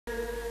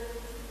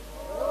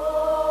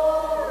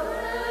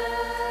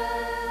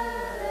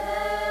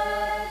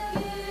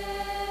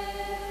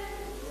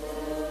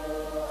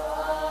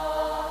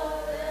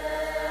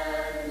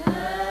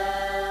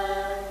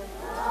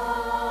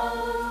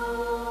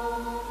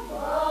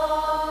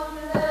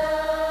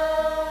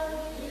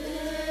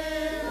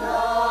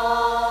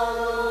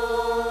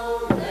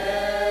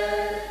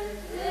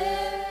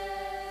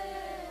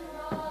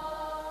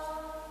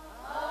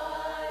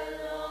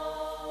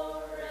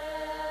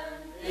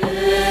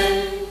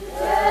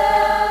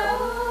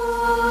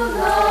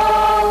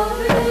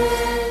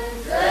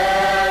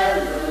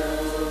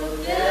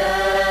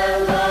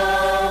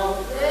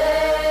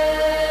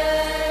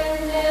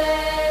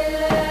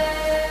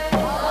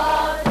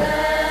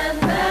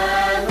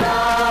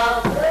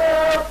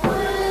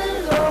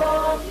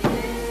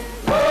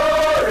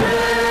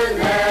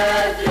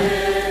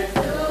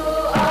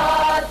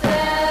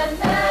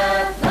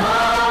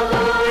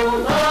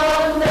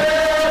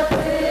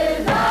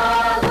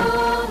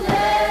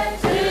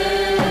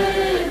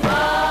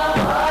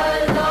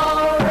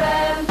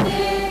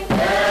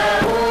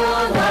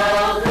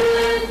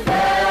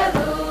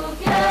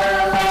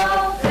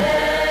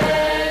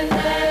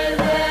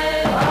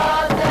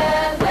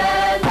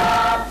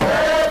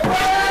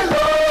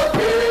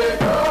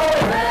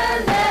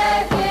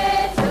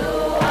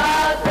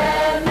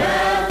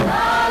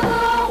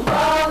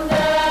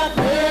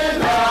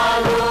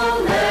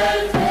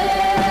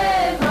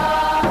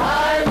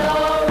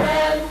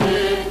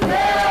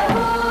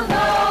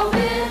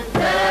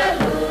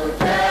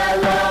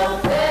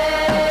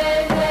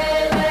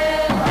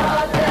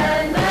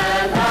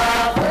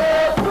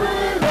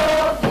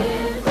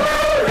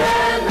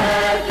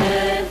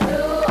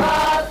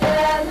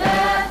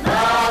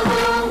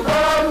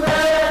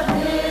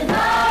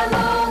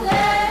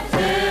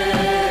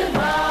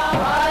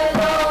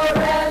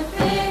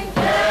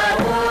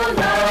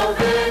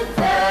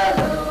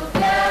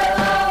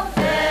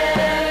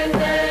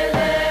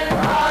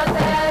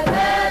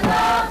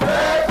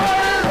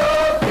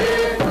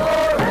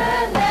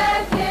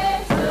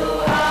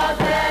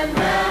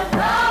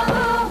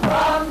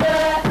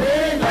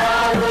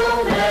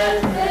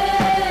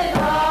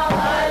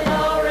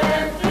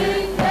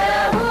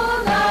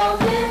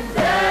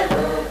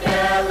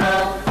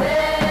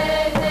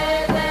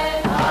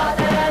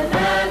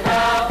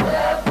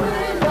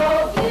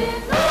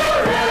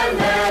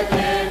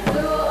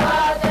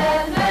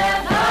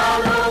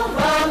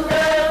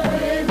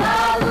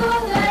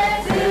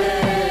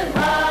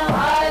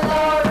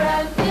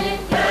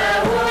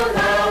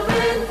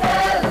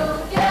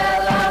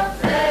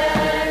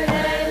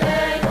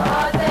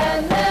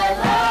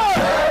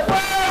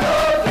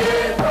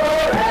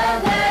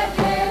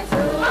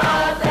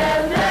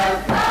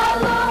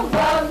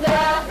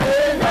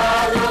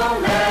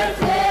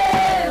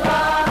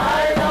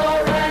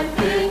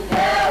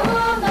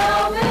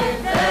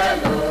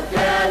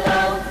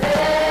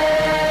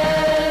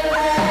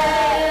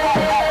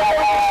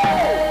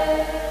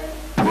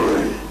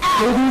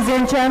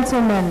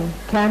gentlemen,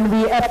 can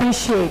we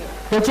appreciate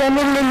the Jammu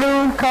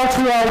Lulu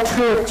Cultural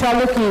Troupe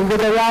Chaluki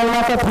with a round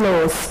of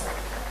applause?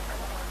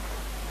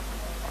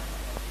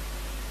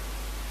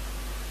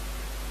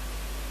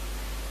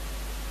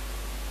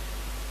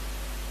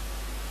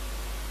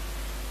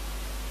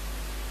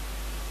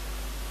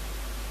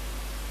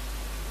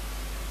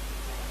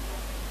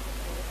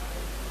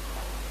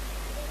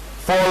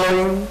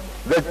 Following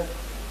the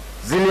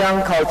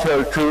Ziliang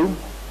Cultural Troupe,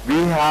 we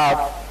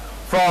have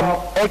from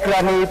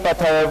Ekrani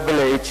Pathar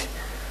village,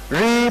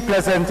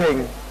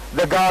 representing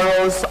the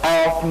Garos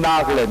of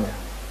Nagaland.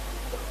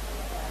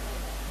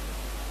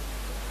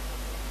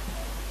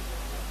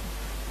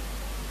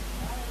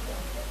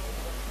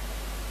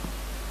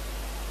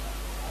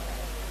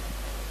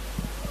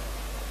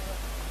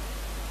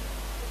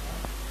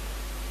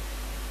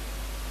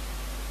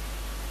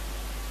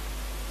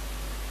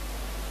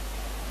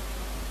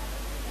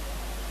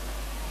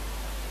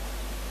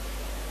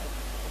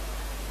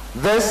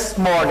 This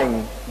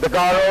morning, the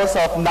Garos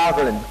of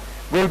Nagaland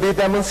will be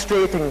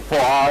demonstrating for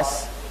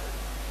us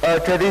a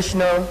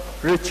traditional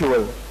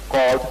ritual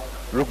called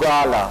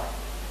Rugala.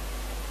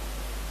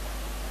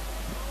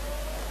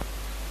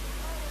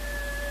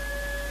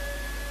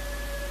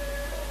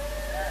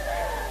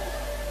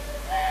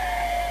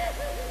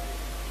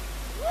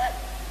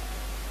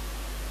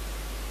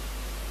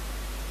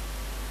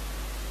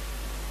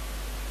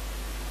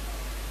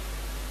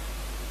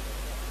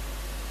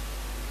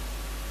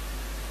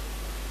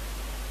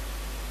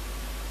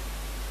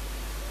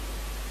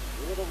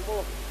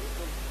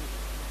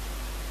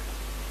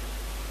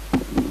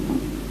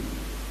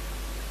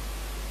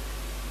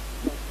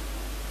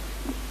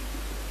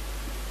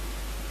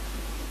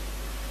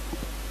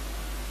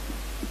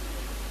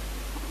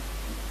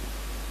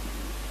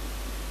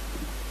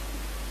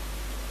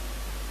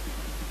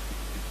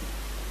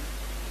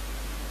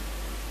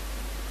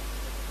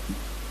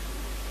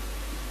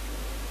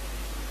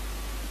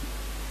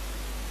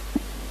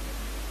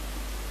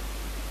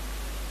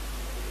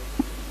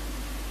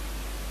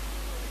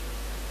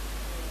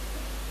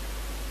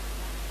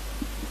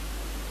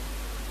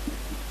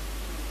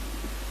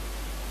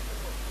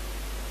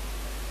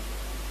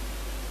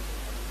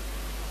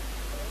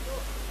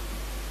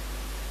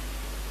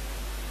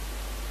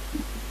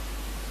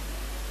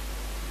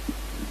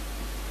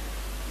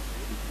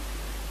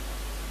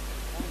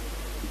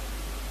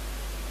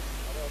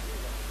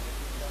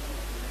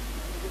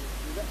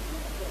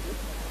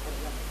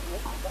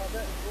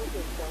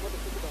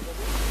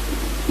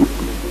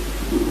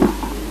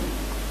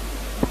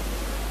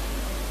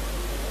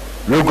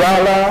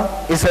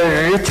 Rugala is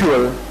a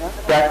ritual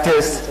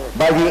practiced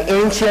by the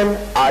ancient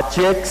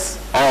archaics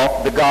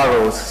of the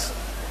Garos.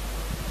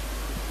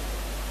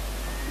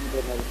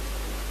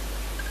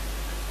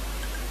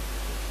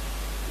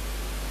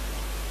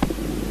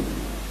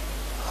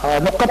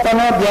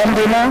 Nukapana,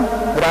 Biandina,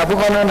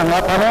 Rabugana,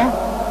 Namapana,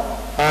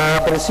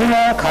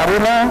 Persina,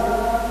 Karuna,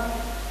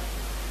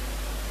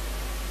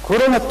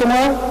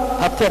 Kuranatuma,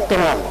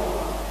 Atyatuma.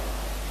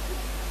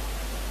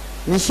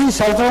 Nisi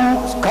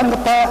Salzong,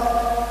 Kandapa,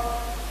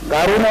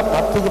 Garuna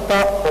Patipa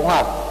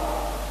Ponga.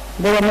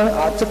 Buraman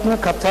Achikna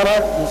Katara,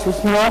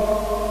 Isusna,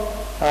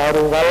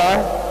 Rugala,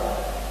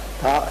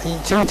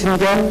 Iching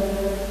Chingan,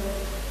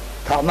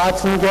 Tama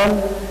Chingan,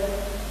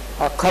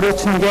 Akaru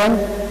Chingan,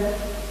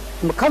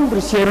 Makan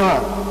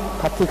Brisiana,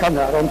 Patikan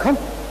Ronkan,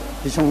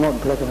 Isong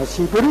Platon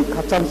Siburi,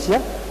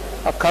 Katansia,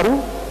 Akaru,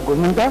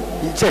 Gumunda,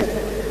 Iche.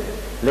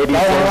 Ladies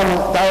and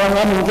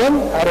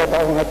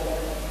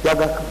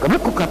gentlemen,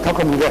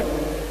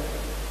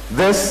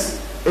 this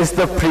is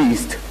the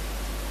priest.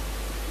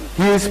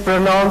 He is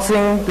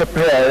pronouncing the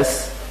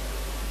prayers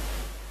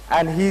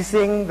and he's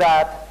saying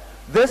that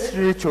this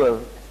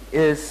ritual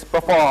is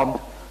performed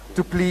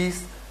to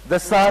please the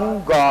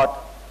sun god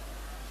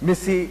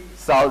Misi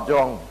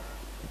Saljong.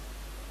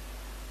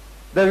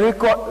 The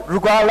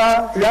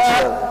Rugala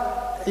ritual.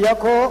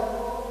 Yako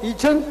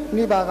ichen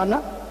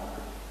nibagana.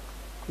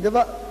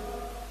 Deba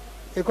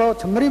iko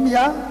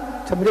chumrimia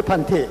chumri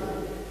panti.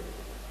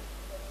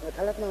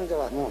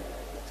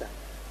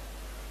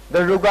 The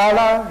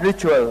Rugala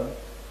ritual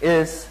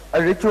is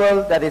a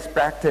ritual that is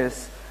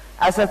practiced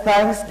as a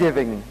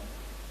thanksgiving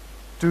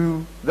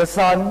to the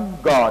sun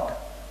god.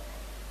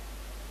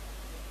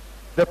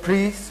 The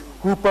priest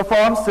who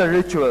performs the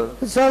ritual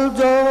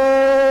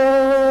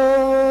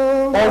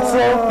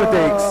also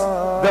predicts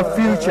the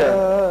future,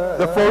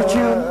 the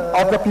fortune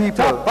of the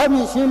people.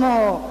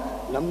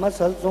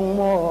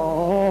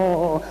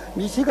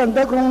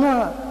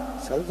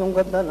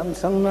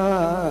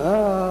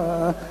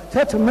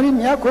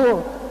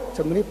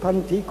 Chamri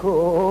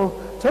Pantiko,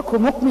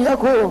 Chakumuk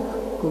Miyako,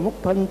 Kumuk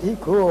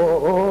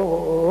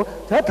Pantiko,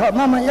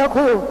 Tatama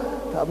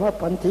Yako, Tama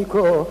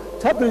Pantiko,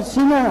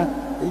 Tabrisina,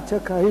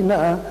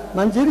 Ichakaina,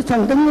 Manjiri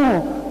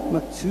Chandano,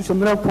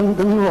 Susumra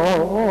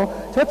Pungdano,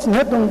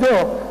 Chatsnetungjo,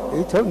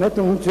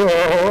 Ichonetungjo,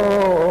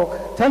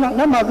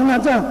 Chanaka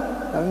Magnaja,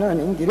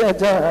 Nana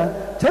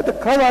Ingiraja,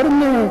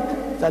 Chatakawarne,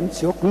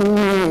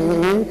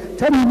 잔치옥니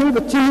잔물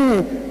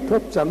붙이니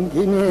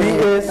톱잠기니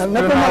He is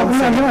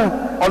pronouncing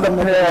all the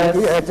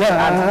prayers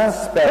and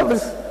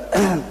spells.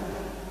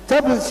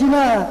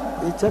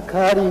 잡으시나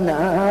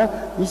이척하리나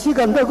이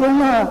시간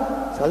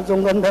더구나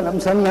살좀 간다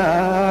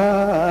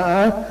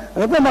남산나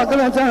어버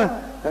막으라자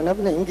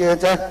하나분의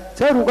인계자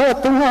자루가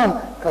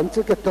동안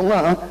간척해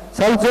동안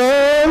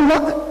살좀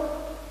막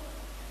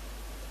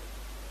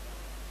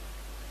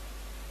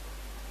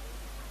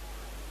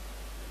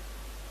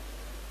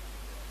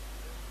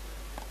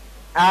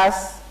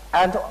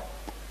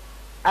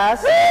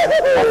As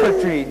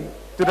offertory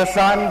to the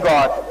sun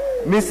god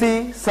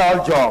Missy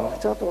Saljong,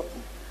 저도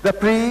the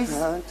priest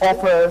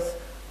offers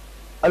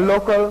a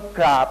local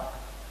crab.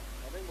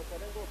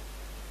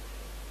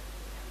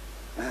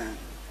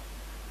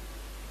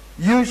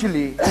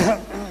 Usually,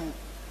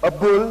 a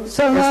bull is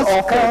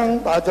offered,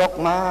 살라스강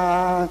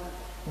바족마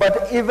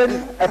but even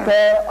a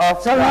pair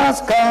of crabs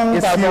살라스강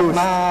is used.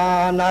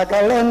 바족마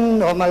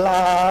나갈렌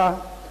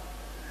오말라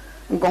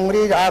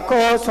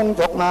공리라고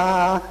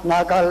송족마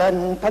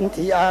나갈렌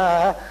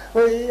판티아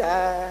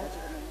으이아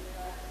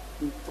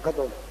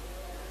가도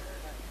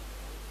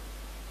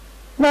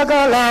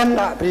나갈렌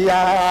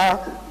나비야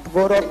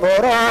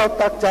보로보로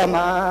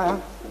딱자마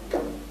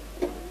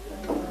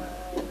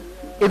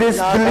It is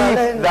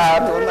believed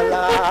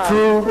that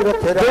through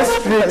this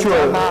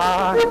ritual,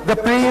 the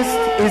priest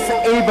is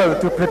able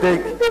to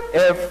predict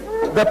if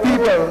the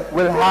people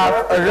will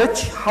have a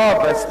rich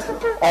harvest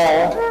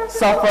or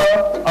suffer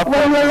a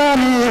famine.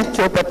 원열라니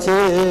좁았지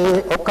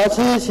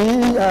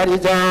옥가시시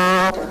아리죠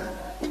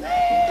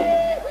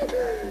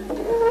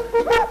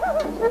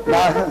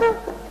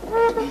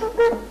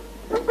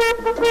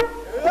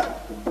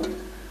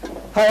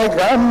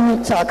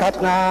하이gram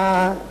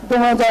차갓나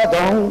동화자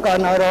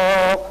동가나로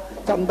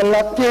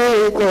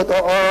잠들락기 고도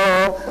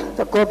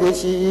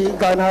자꾸비시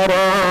가나로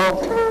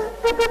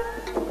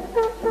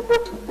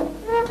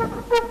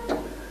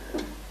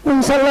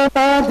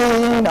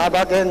살라바디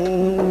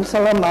나바겐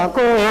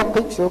살라마고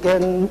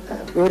빅슈겐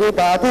우리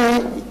바디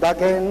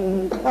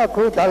이바겐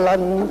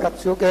아쿠달란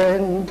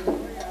갑슈겐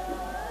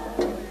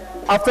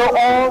After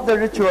all the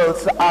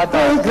rituals are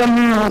done,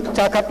 하이gram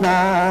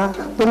차갓나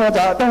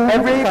동화자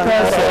every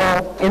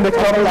person in the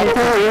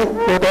community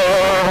고도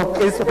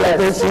is blessed.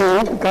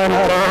 비시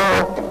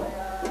가나로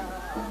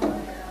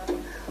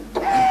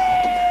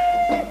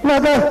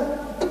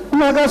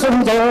나가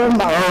손절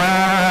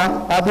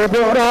마와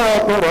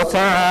아비보라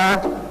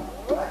보로사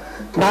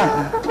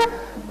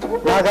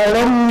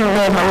나갈렌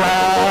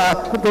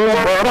마와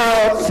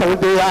도보라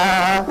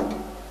설비야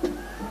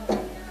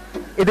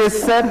It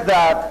is said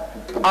that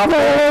after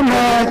the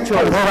ritual,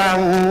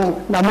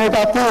 철호랑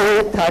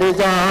나무다티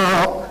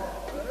다리죠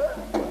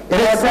it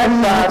is said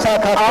that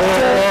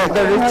after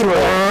the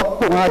ritual,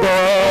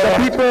 the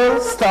people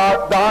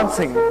start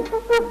dancing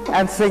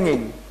and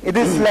singing. It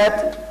is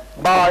led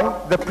by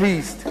the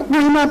priest.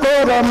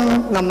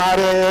 니마고럼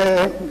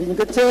나마레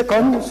민그체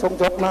건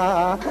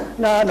송족마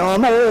나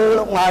너말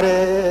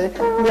옥마레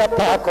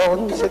미아파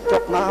건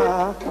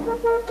색족마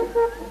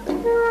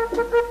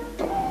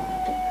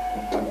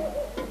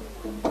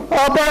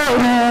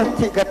어버네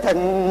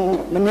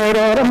티같은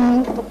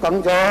문여름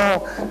독강조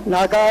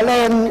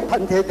나갈렌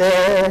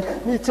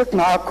판테대 미측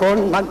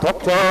마콘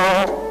만독조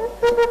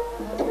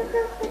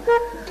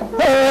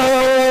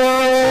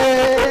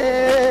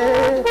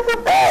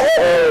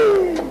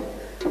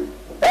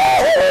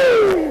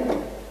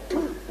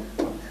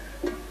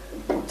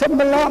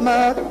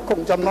점발라마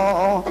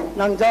공점모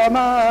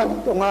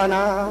낭자마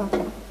동하나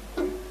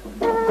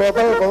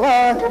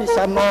고벌고와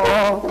비사모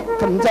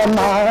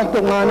금자마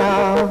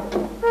동하나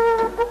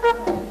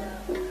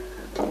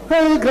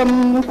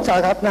헐금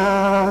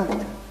자갑나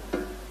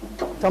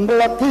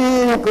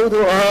점발락티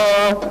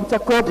구두어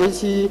자꾸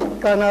비시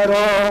까나로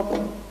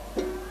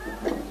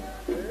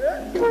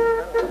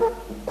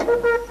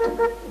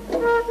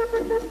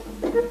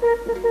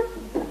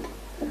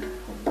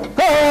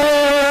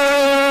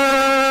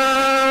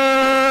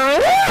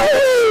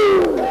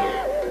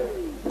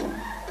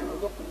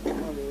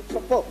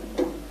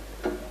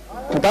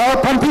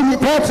나 반피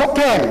밑에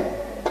속해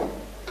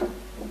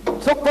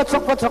속박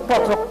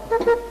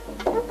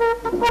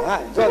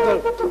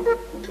저들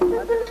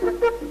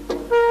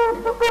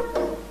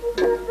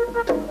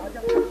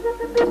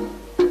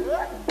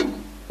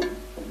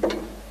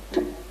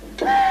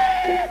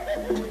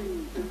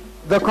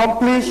The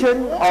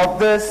completion of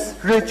this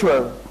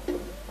ritual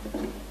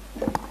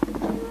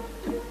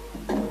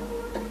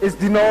is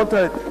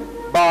denoted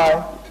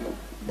by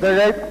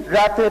the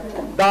rapid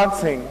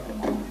dancing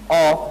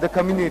of the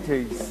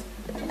communities.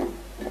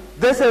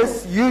 This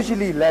is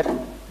usually led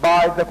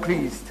by the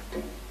priest.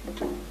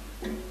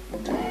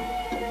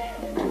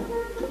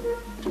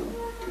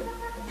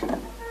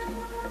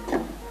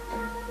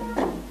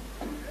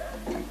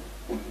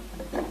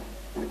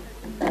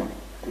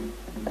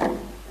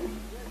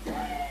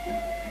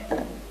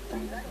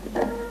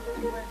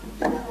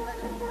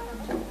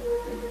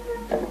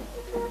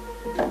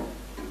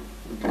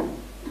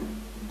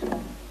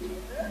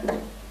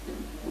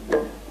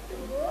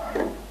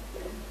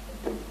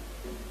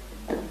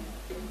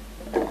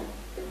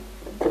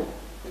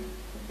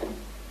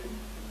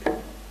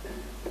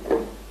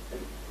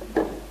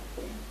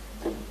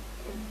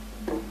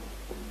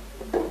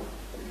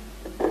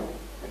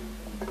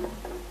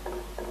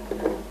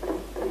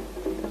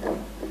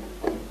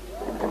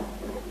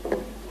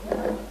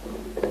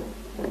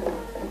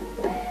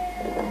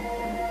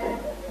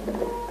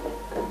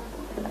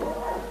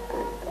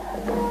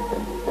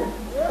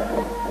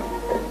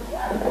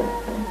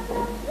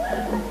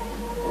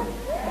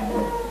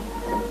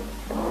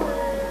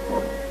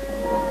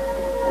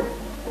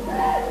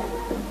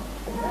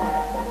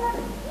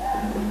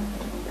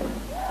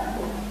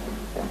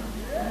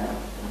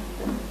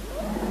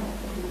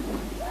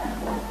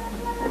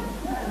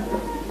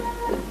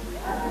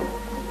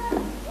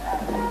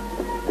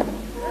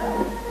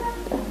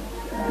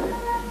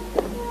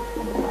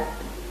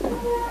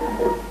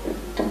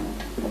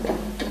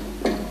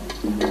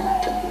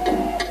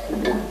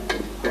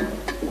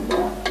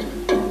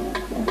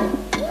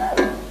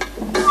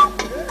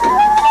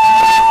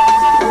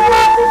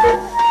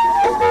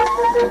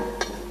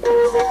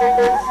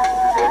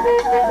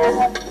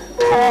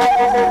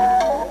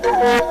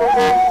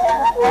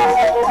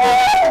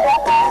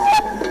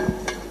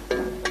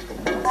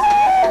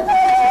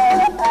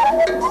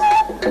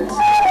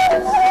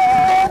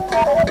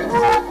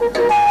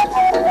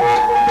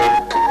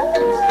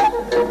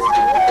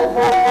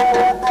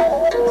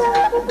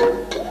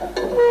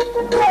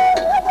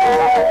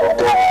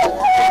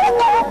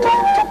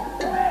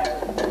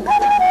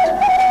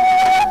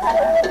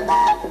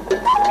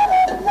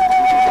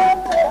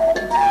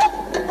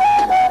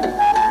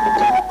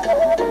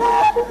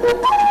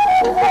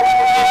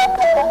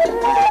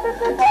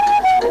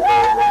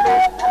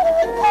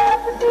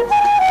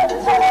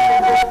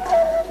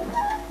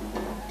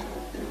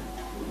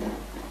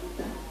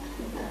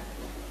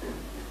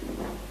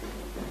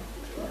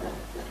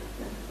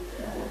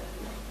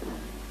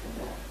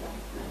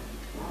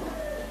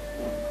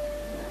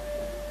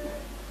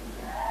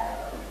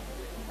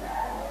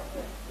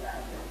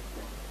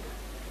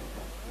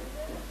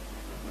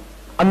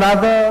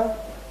 Another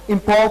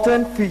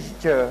important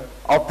feature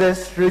of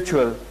this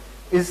ritual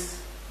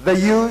is the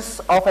use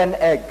of an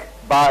egg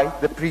by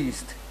the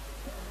priest.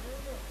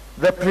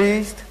 The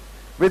priest,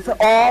 with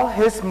all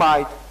his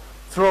might,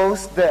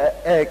 throws the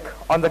egg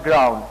on the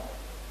ground.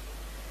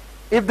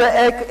 If the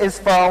egg is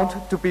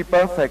found to be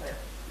perfect,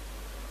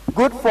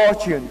 good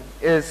fortune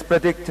is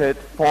predicted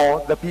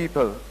for the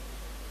people.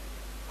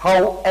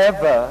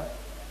 However,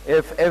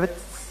 if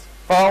it's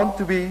found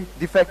to be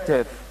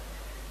defective,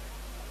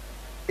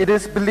 it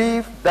is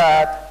believed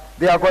that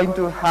they are going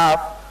to have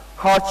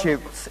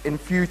hardships in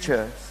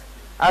future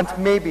and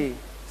maybe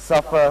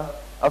suffer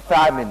a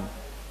famine.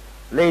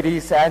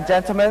 Ladies and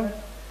gentlemen,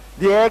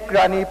 the Ek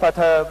Rani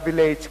Pathar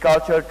village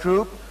culture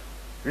troupe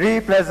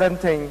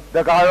representing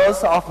the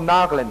Garos of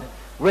Nagaland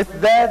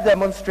with their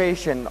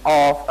demonstration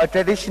of a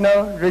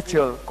traditional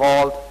ritual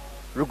called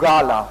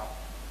Rugala.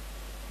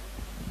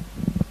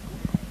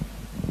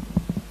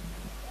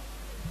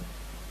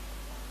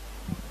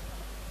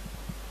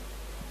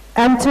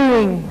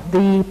 Entering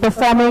the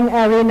performing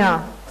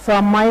arena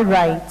from my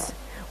right,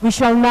 we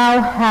shall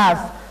now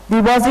have the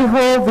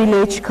Waziho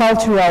village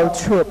cultural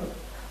troupe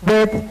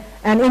with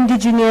an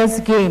indigenous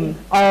game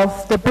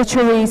of the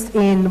butcheries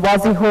in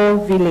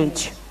Waziho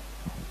village.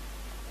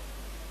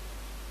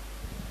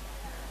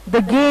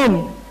 The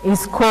game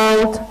is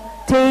called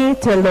Te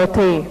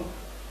Telote.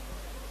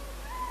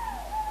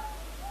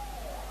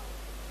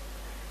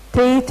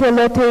 Te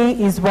Telote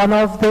is one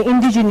of the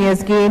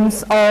indigenous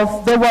games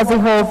of the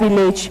Waziho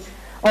village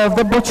of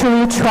the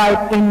butchery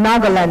tribe in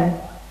Nagaland.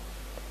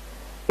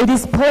 It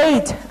is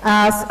played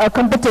as a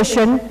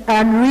competition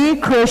and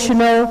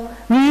recreational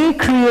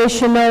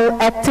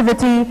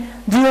activity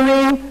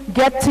during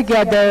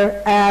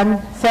get-together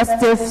and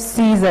festive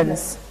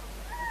seasons.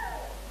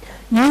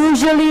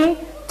 Usually,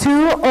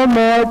 2 or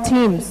more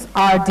teams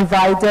are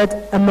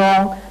divided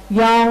among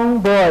young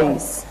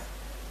boys.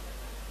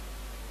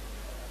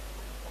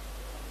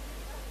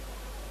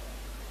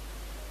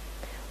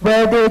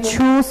 Where they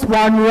choose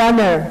one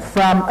runner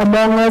from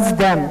amongst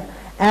them,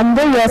 and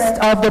the rest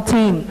of the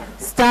team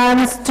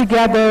stands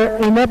together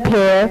in a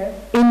pair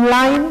in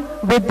line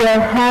with their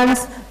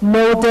hands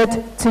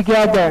knotted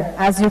together,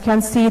 as you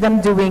can see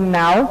them doing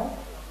now.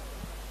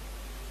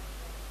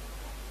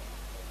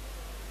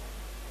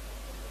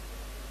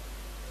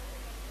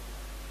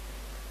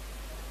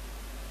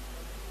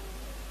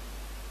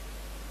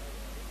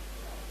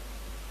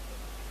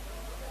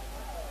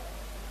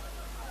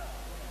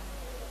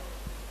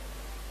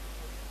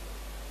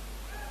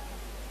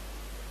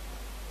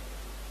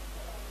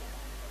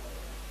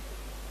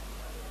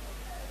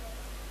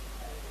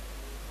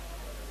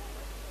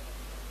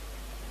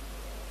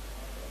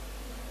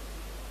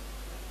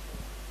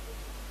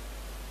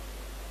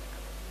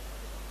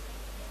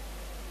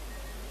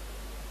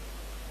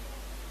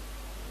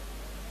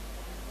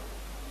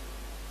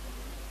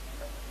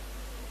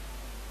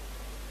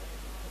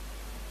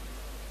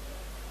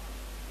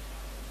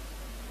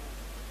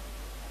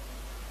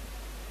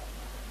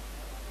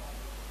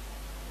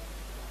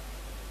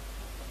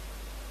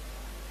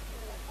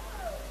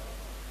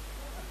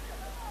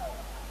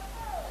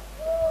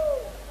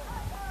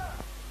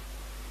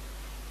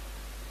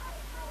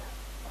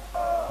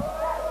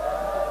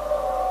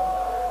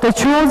 The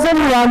chosen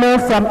runner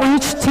from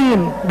each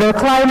team will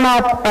climb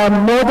up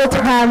on knotted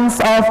hands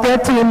of their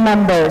team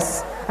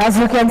members, as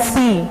you can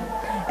see,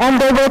 and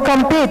they will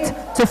compete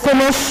to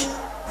finish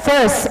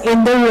first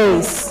in the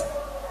race.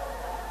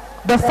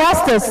 The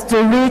fastest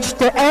to reach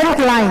the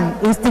end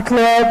line is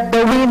declared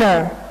the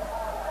winner.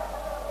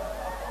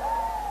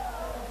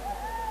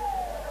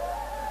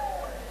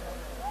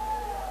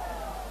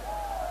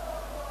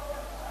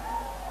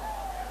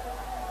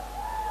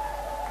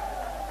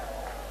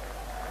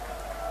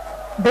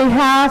 They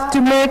have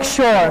to make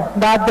sure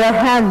that their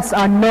hands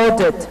are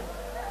knotted.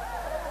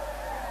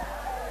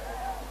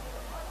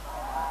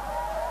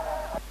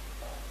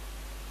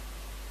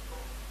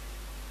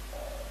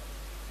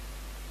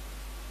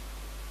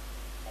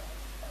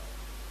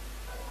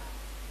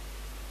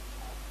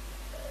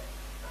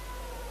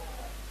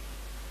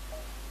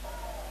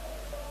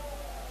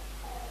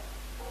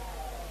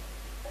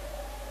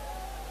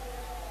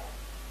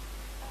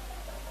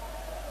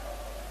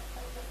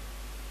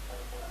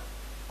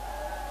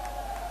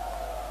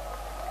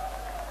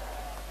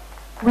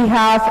 We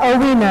have a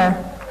winner.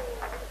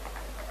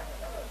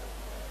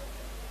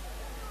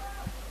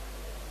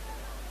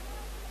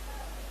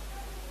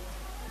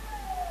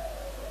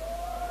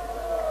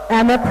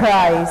 And a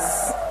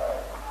prize.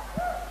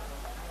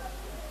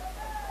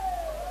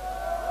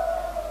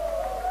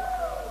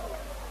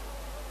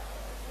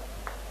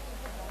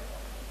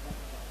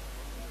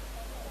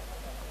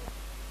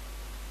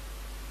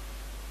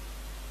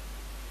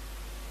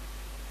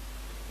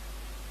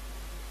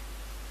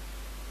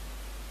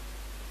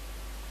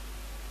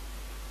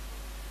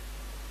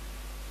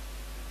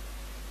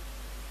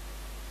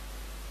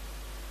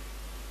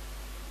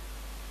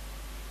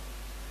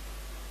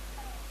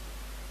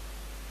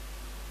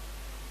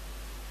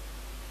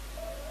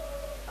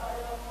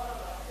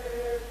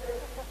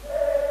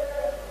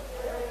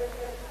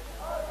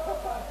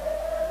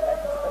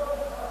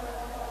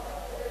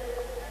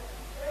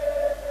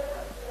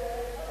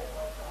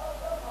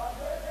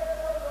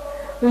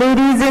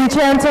 Ladies and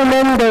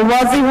gentlemen, the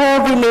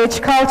Waziho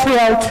Village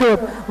Cultural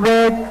Troupe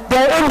with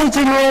their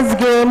indigenous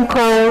game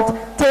called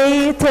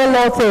Te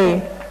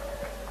Telote.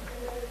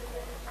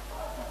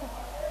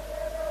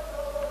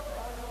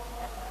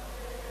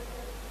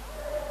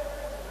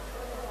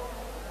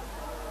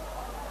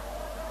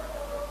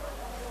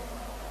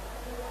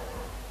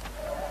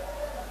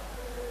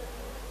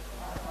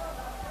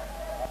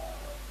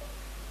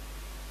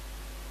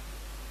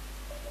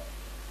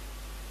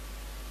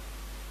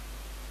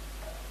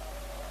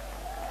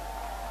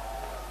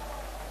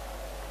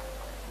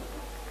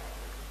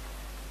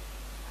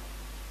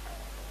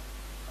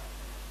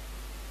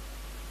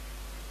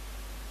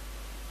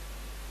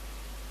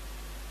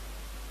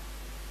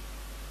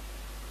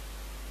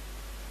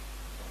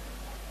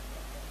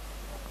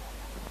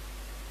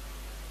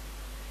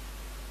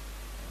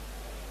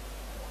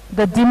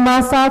 The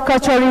Dimasa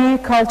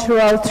Kachari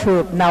Cultural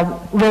Troupe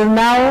will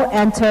now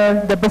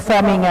enter the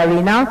performing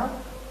arena.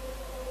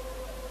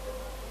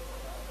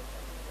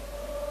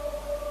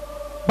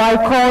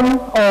 Baikon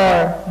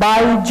or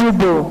Bai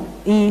Jubu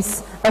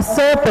is a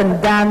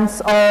serpent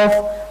dance of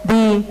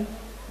the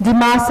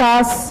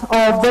Dimasas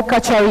of the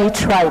Kachari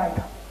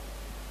tribe.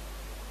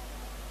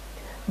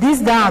 This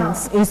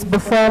dance is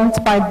performed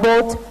by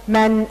both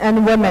men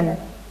and women.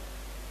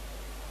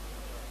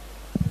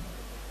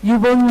 You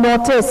will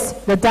notice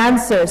the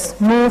dancers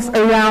move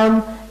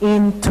around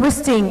in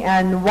twisting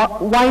and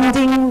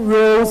winding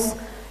rows,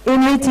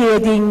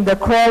 imitating the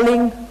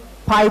crawling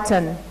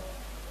python.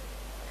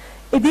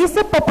 It is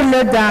a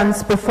popular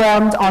dance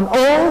performed on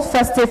all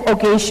festive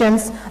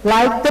occasions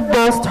like the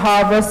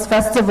post-harvest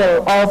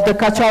festival of the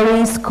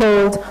Kacharis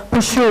called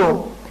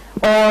Pushu,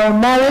 or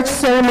marriage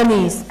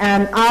ceremonies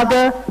and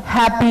other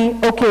happy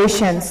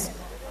occasions.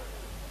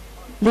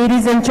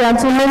 Ladies and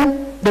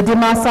gentlemen, the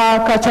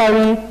Dimasa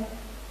Kachari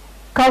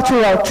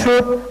Cultural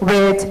Troupe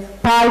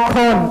with Pai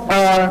Kon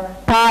or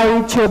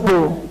Pai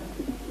Chobu.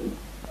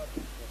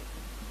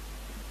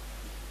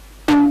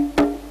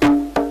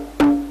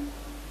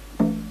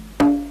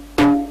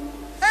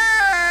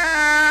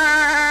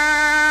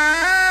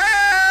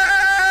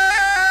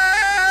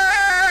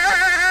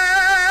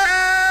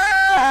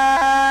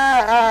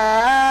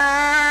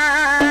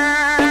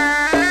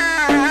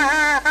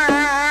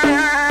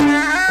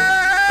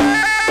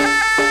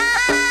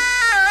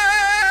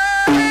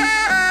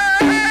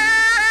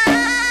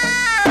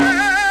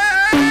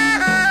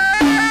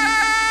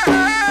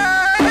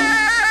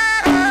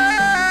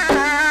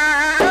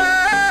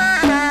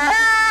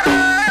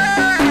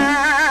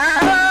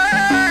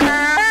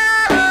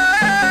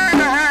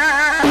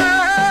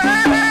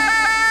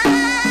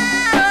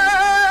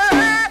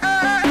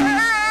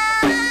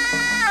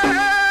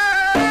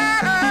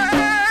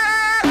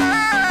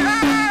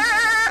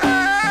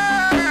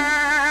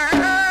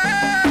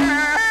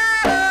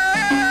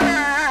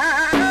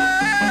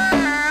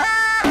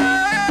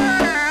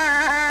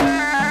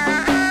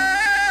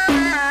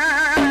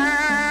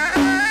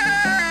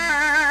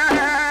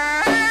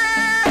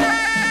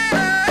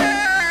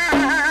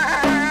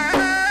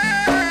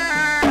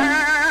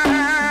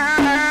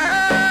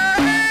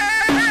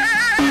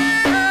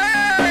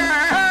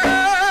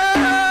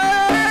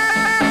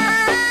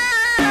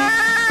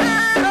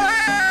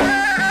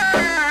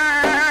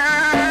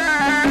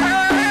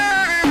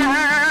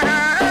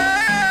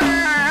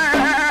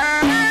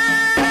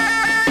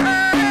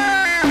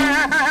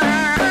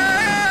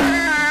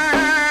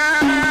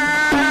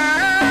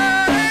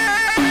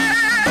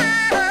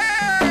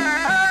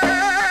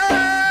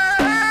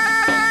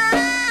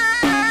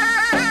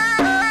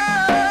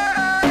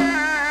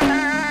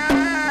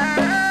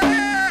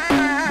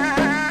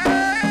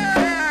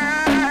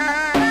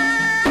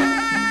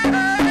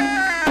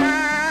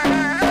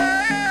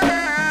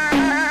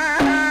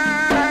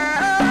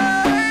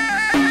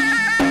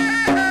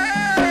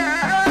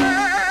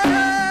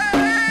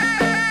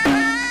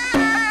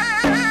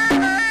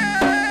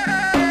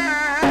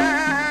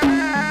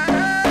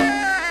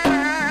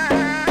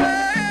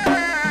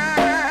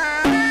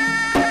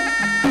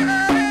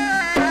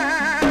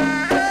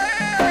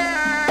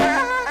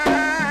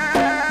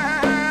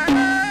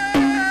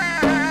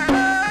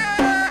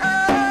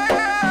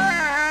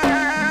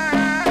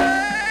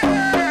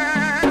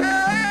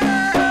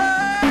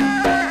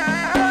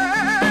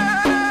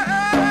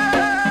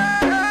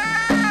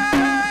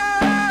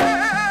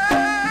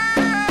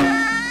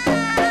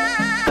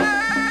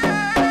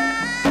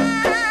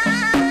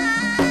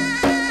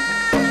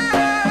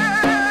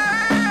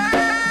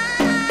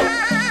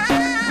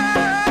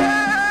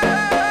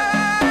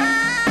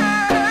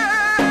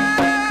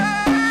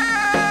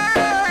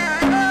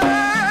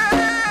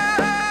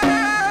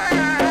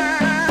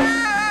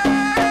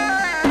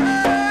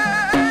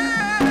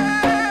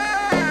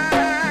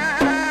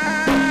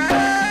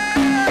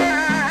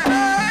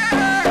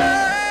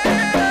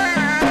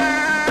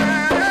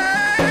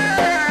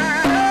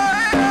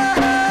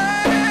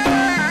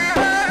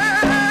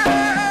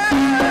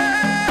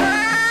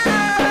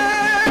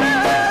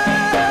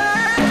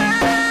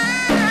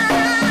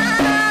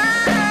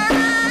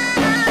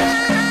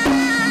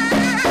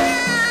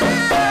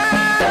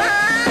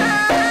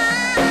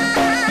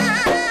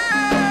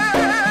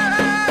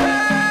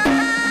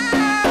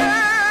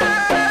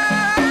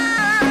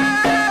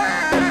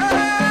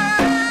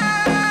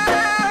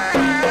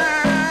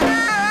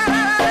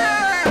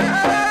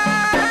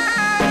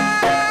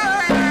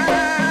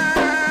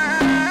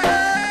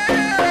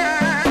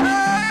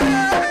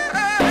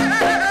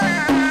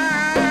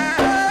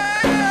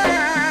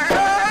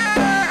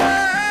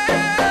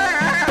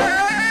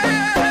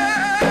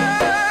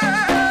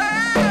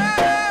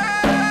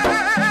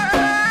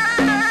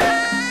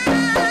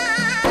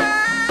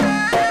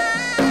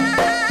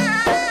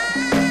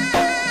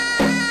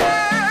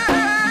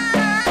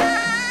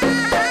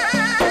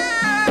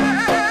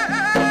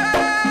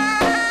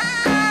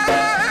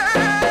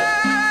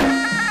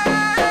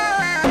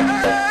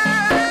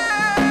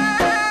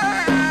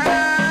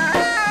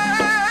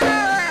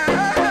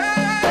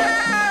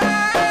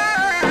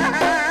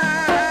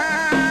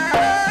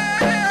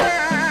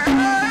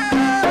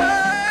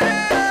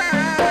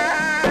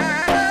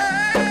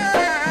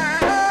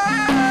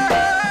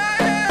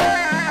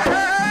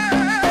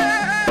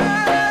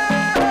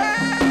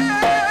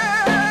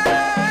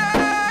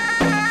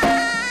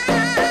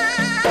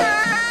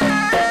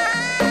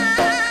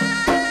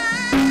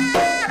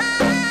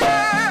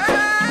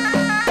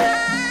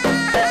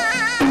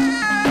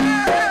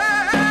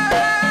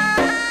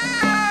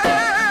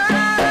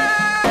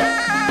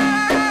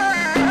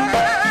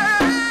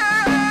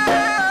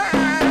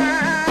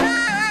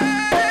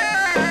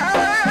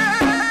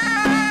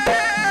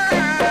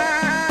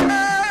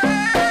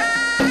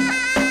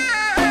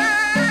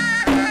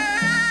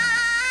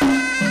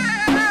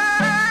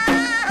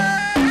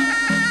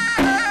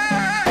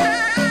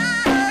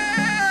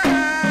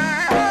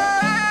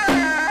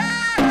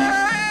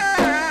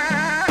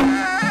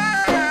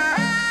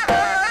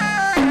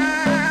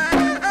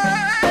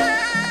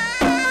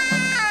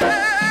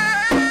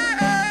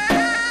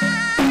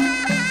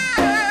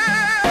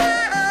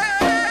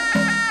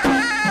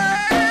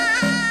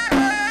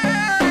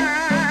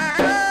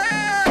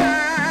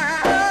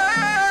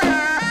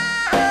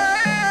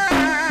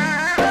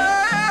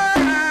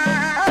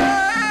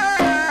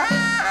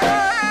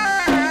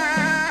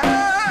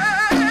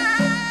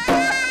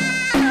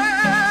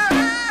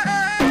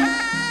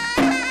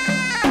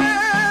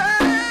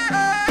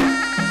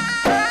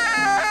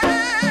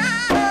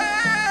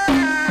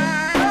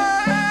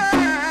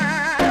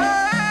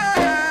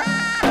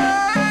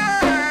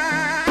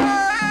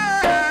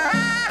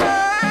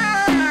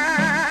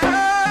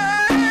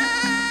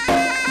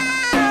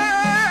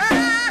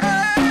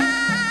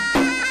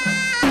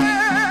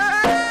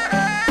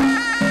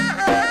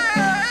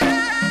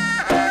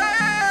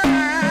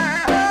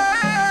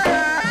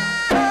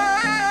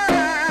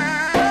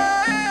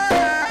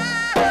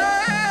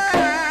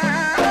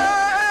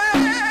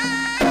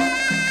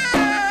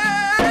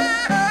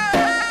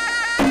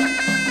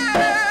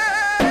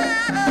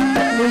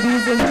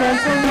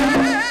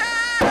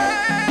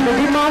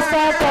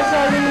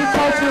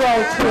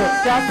 troupe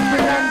just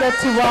presented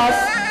to us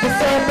the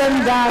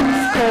serpent dance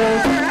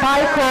called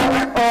Paiko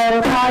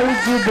or Pai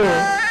Judo.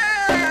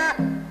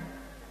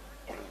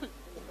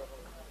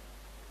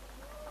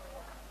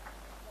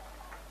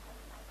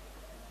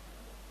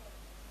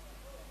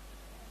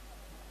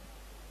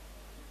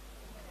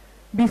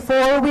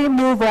 Before we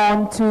move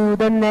on to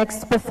the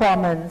next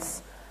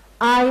performance,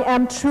 I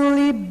am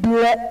truly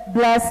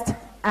blessed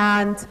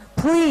and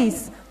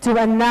pleased to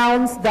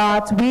announce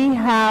that we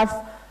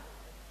have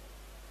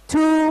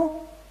two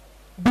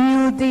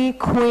beauty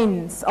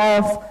queens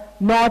of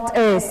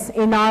Northeast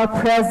in our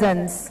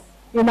presence,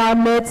 in our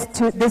midst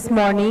this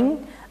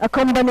morning,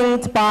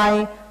 accompanied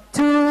by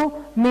two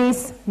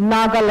Miss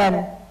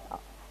Nagaland.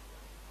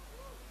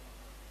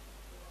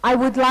 I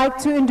would like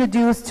to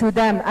introduce to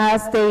them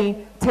as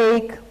they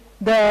take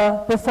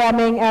the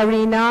performing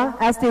arena,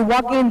 as they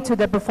walk into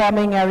the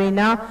performing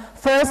arena.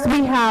 First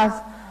we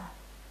have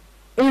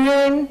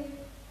Irene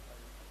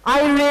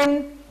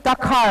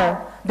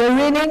Dakar, the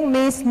reigning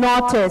Miss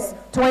Northeast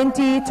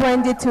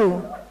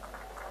 2022.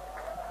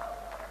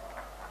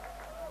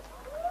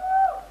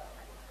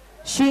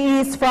 She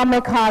is from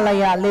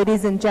Meghalaya,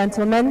 ladies and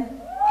gentlemen.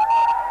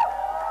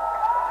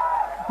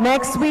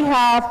 Next we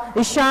have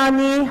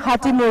Ishani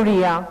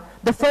Hatimuria,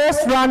 the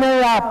first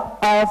runner-up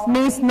of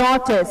Miss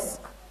Northeast.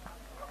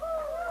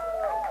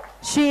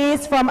 She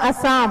is from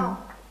Assam.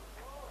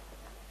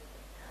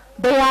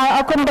 They are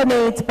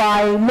accompanied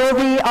by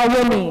Lovi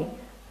Awani,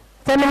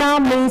 Femina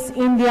Miss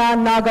India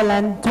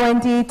Nagaland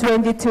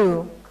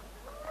 2022,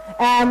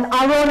 and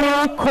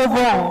Aroni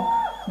Kovong,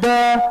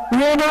 the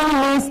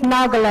reigning Miss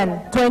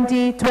Nagaland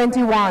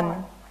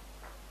 2021.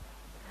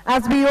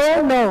 As we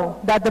all know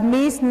that the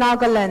Miss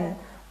Nagaland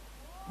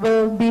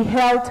will be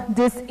held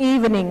this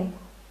evening,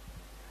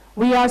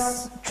 we are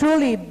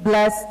truly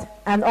blessed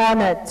and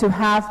honored to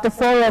have the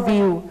four of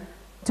you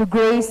to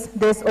grace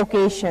this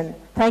occasion.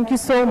 Thank you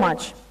so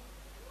much.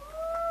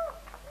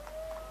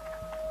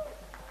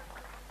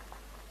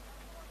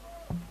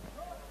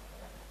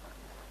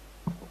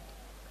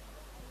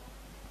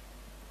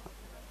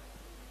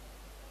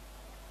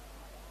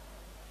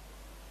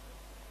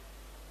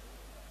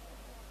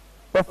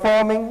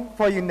 Performing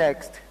for you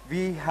next,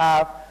 we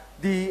have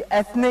the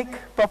ethnic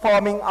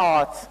performing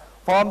arts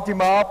from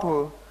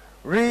Dimapur,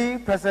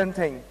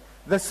 representing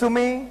the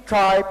Sumi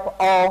tribe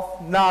of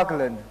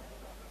Nagaland.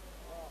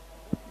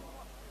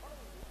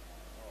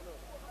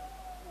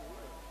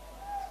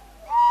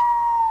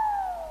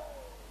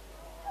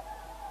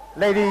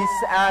 Ladies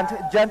and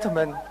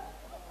gentlemen,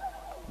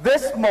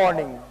 this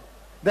morning,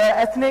 the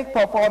ethnic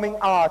performing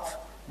arts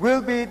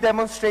will be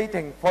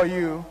demonstrating for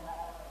you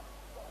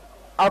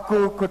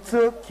Aku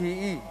Kutsu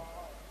Ki'i,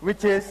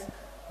 which is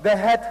the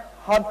head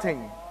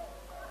hunting.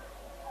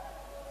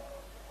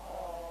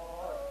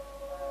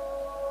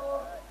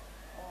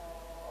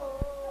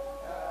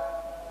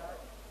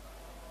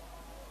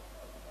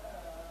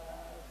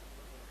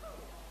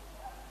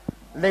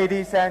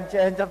 Ladies and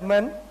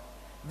gentlemen,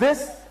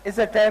 this is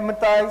a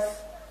dramatized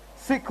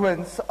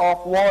sequence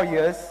of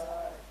warriors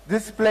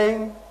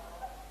displaying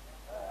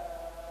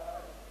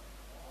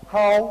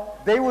how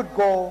they would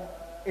go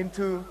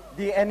into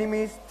the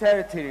enemy's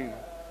territory.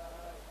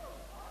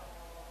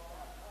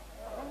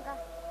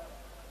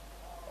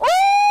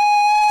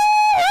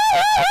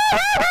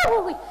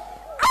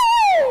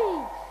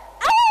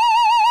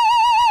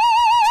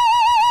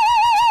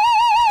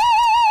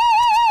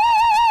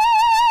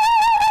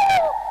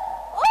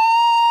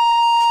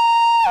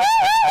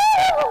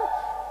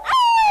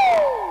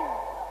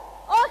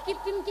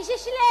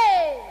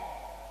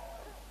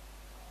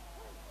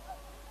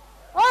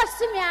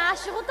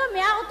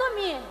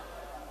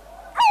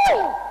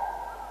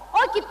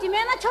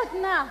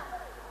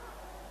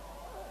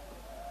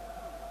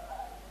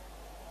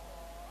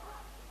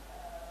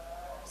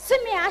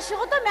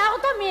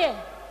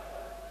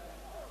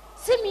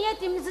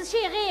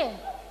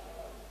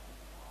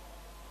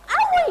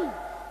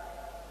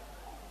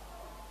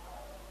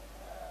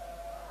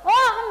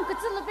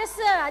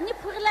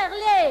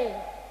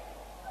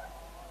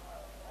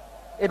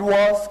 It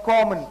was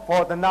common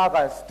for the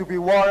Nagas to be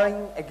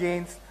warring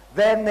against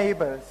their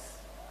neighbors,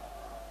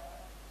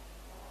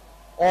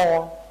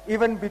 or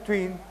even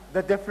between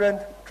the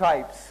different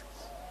tribes.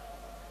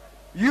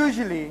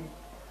 Usually,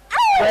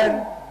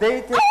 when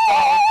they take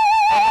down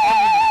an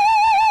enemy,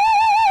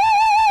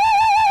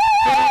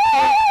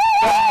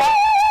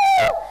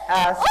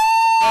 as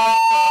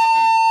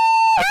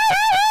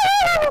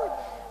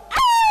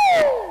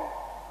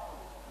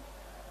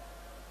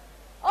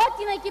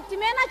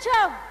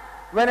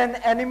when an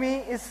enemy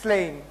is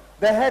slain,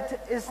 the head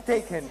is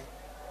taken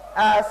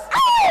as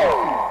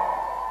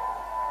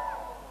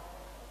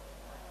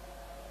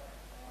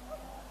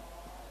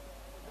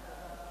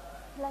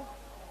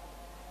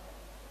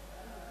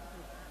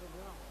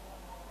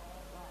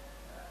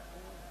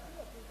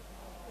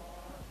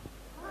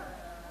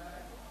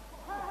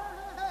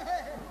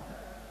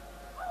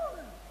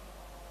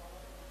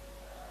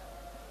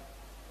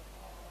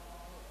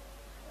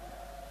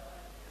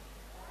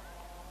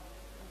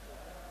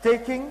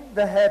Taking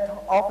the head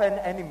of an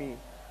enemy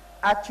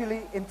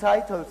actually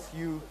entitles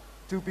you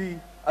to be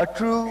a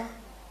true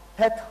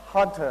head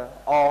hunter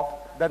of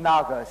the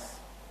Nagas.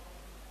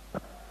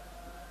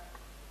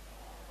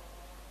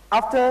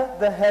 After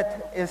the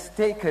head is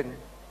taken,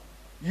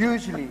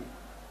 usually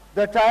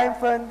the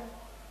triumphant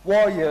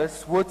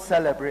warriors would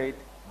celebrate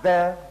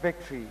their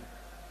victory.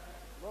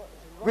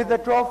 With the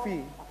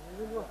trophy,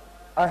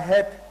 a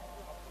head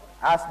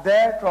as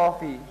their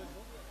trophy,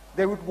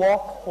 they would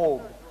walk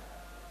home.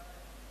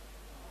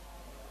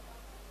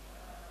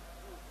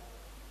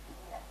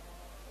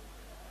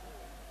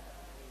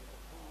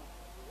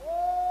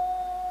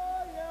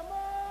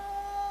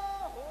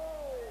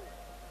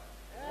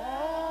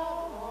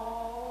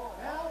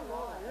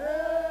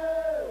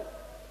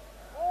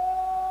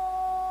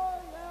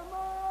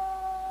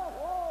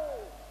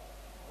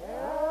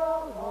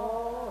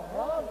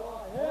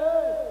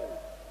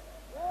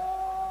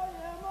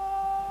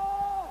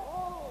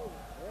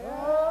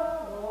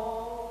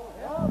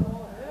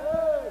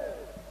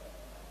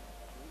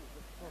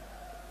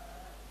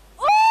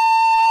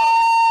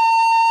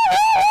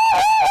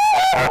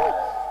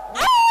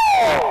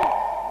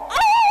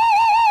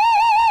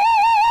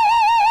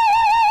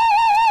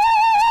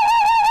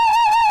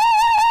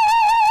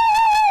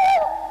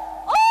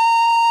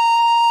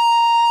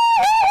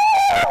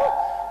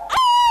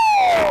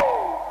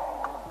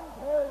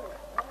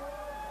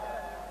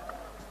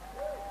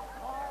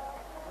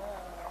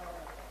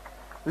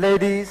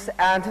 Ladies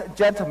and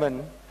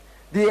gentlemen,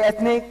 the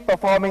ethnic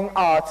performing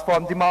arts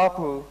from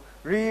Dimapur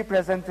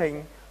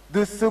representing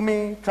the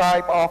Sumi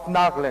tribe of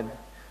Nagaland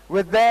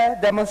with their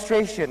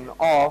demonstration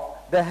of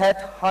the head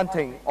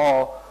hunting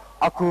or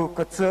Aku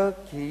Katsu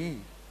Ki.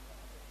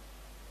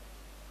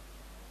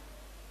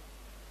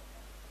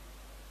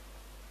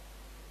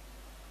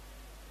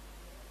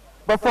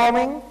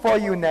 Performing for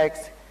you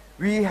next,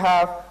 we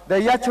have the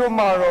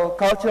Yachomaro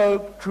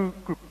cultural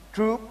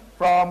troupe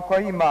from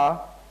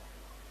Kohima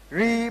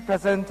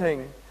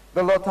representing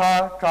the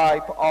Lota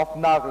tribe of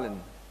Nagaland.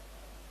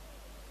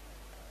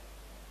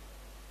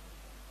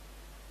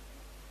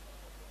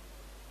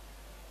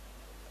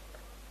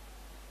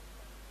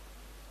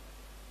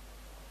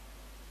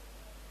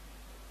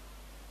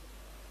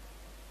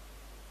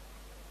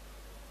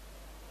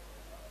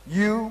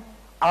 You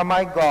are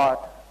my God.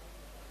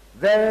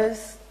 There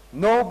is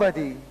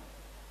nobody.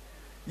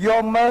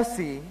 Your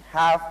mercy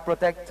have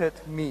protected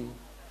me.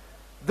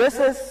 This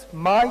is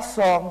my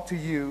song to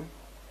you,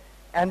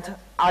 and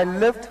I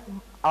lift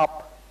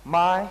up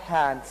my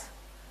hands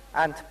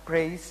and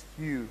praise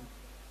you.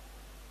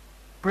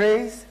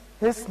 Praise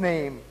his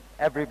name,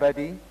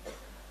 everybody.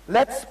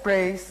 Let's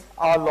praise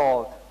our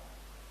Lord.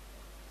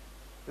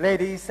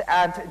 Ladies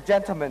and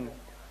gentlemen,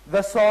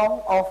 the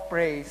song of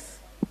praise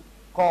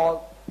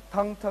called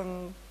Thang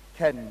Thang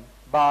Ken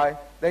by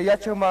the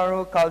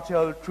Yachumaru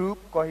Cultural Troupe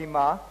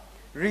Kohima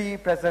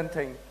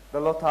representing the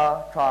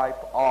Lota tribe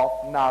of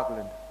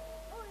Nagaland.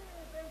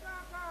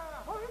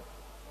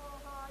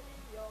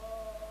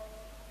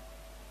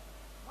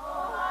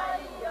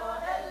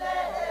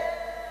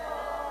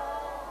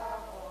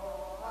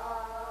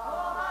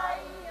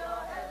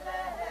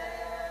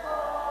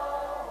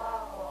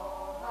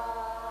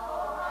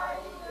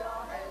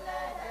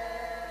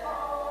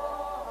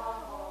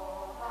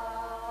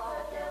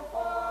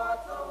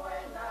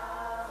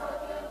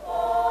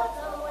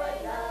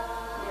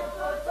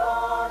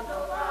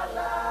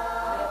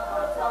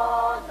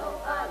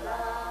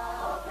 Allah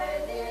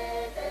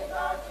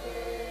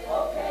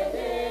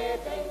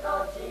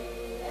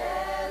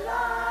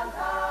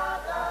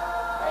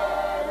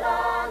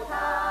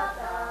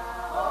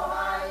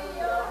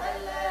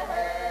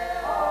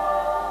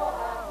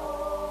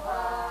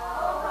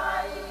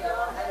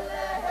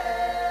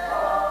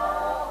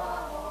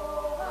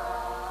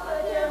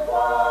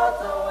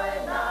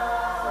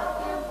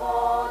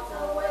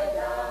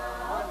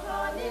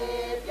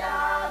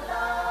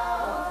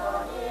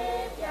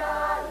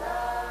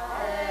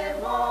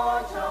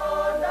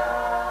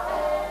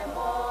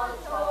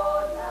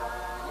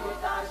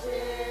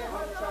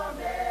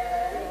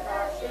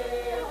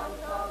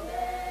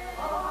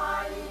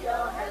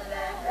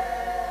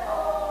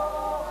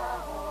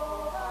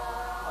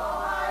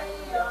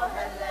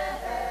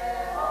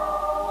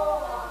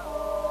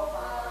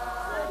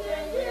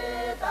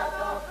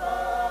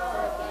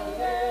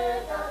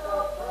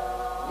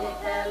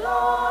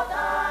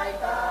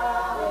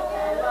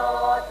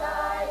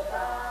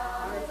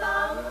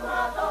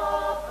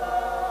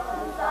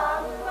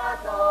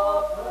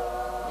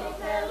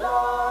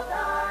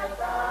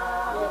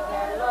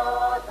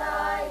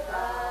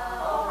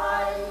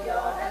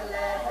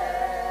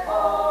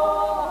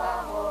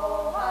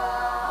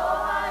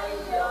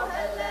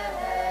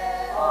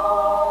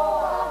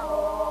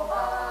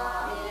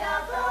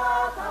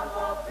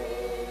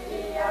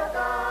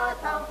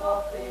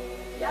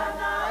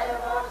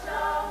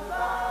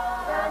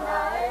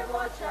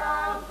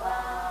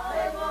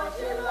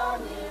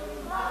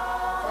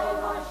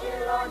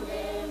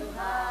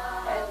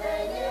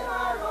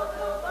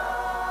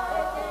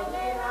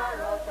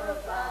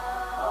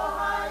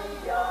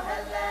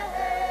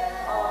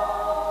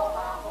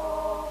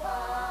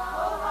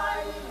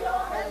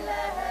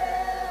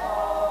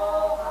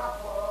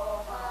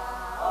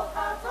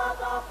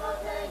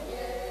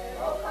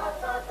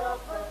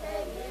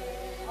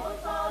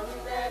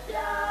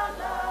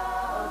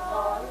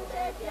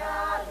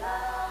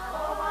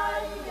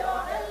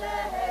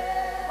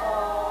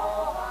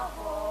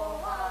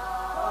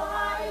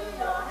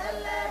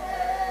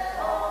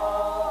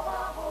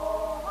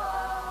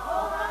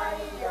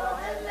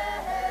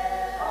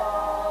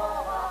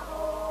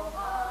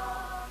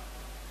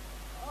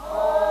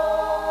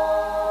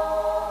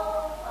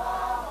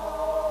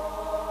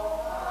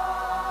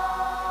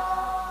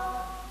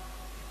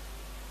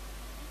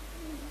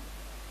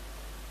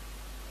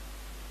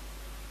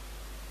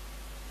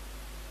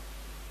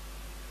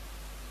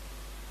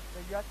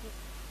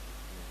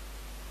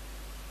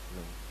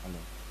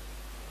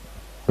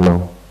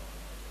Hello.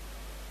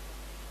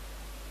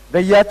 The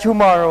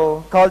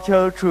Yatumaro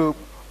cultural troupe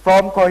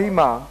from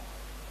Kohima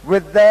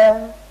with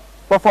their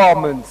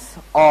performance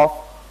of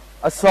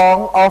a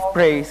song of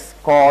praise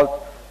called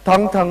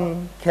Thang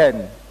Thang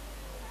Ken.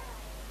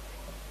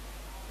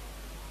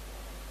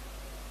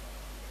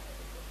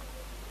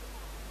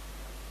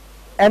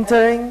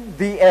 Entering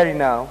the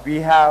arena,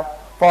 we have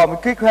from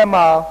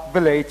Kikwema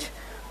village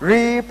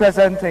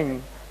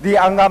representing the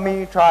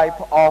Angami tribe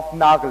of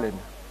Nagaland.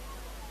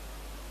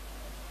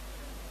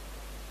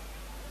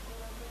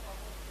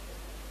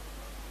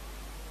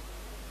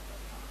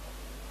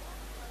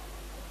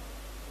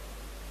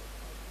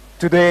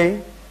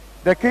 Today,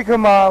 the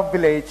Kikwema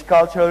village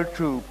cultural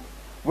troupe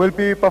will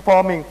be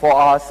performing for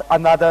us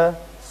another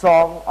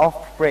song of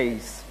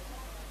praise.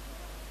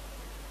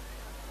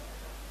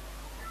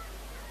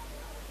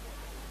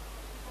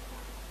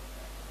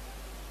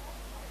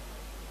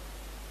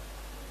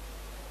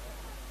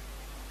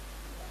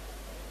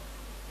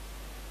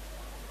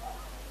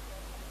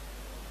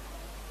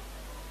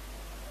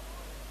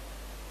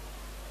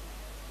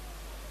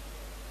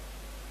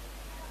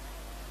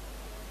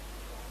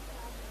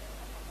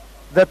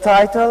 The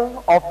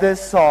title of this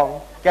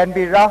song can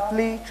be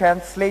roughly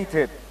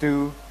translated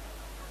to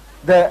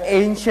The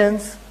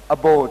Ancient's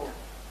Abode.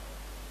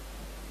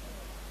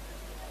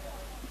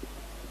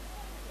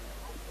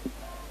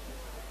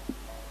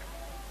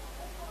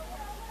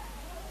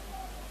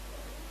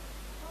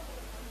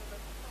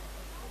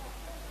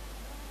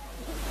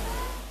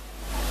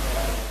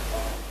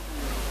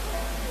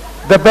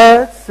 The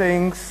bird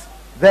sings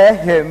their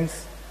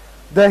hymns,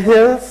 the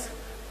hills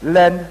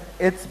lend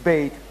its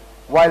bait,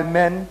 while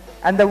men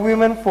and the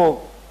women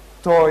folk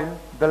toil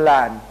the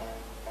land.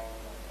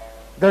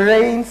 The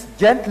rains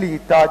gently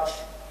touch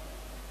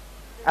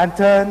and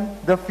turn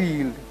the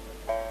field.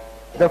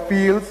 The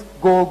fields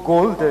go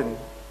golden.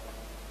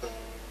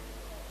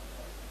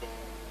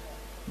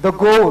 The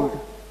gold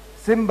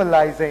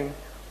symbolizing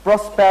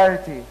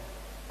prosperity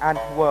and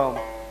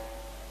warmth.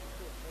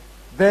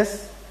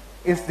 This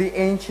is the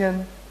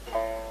ancient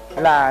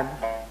land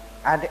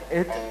and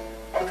it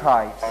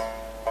thrives.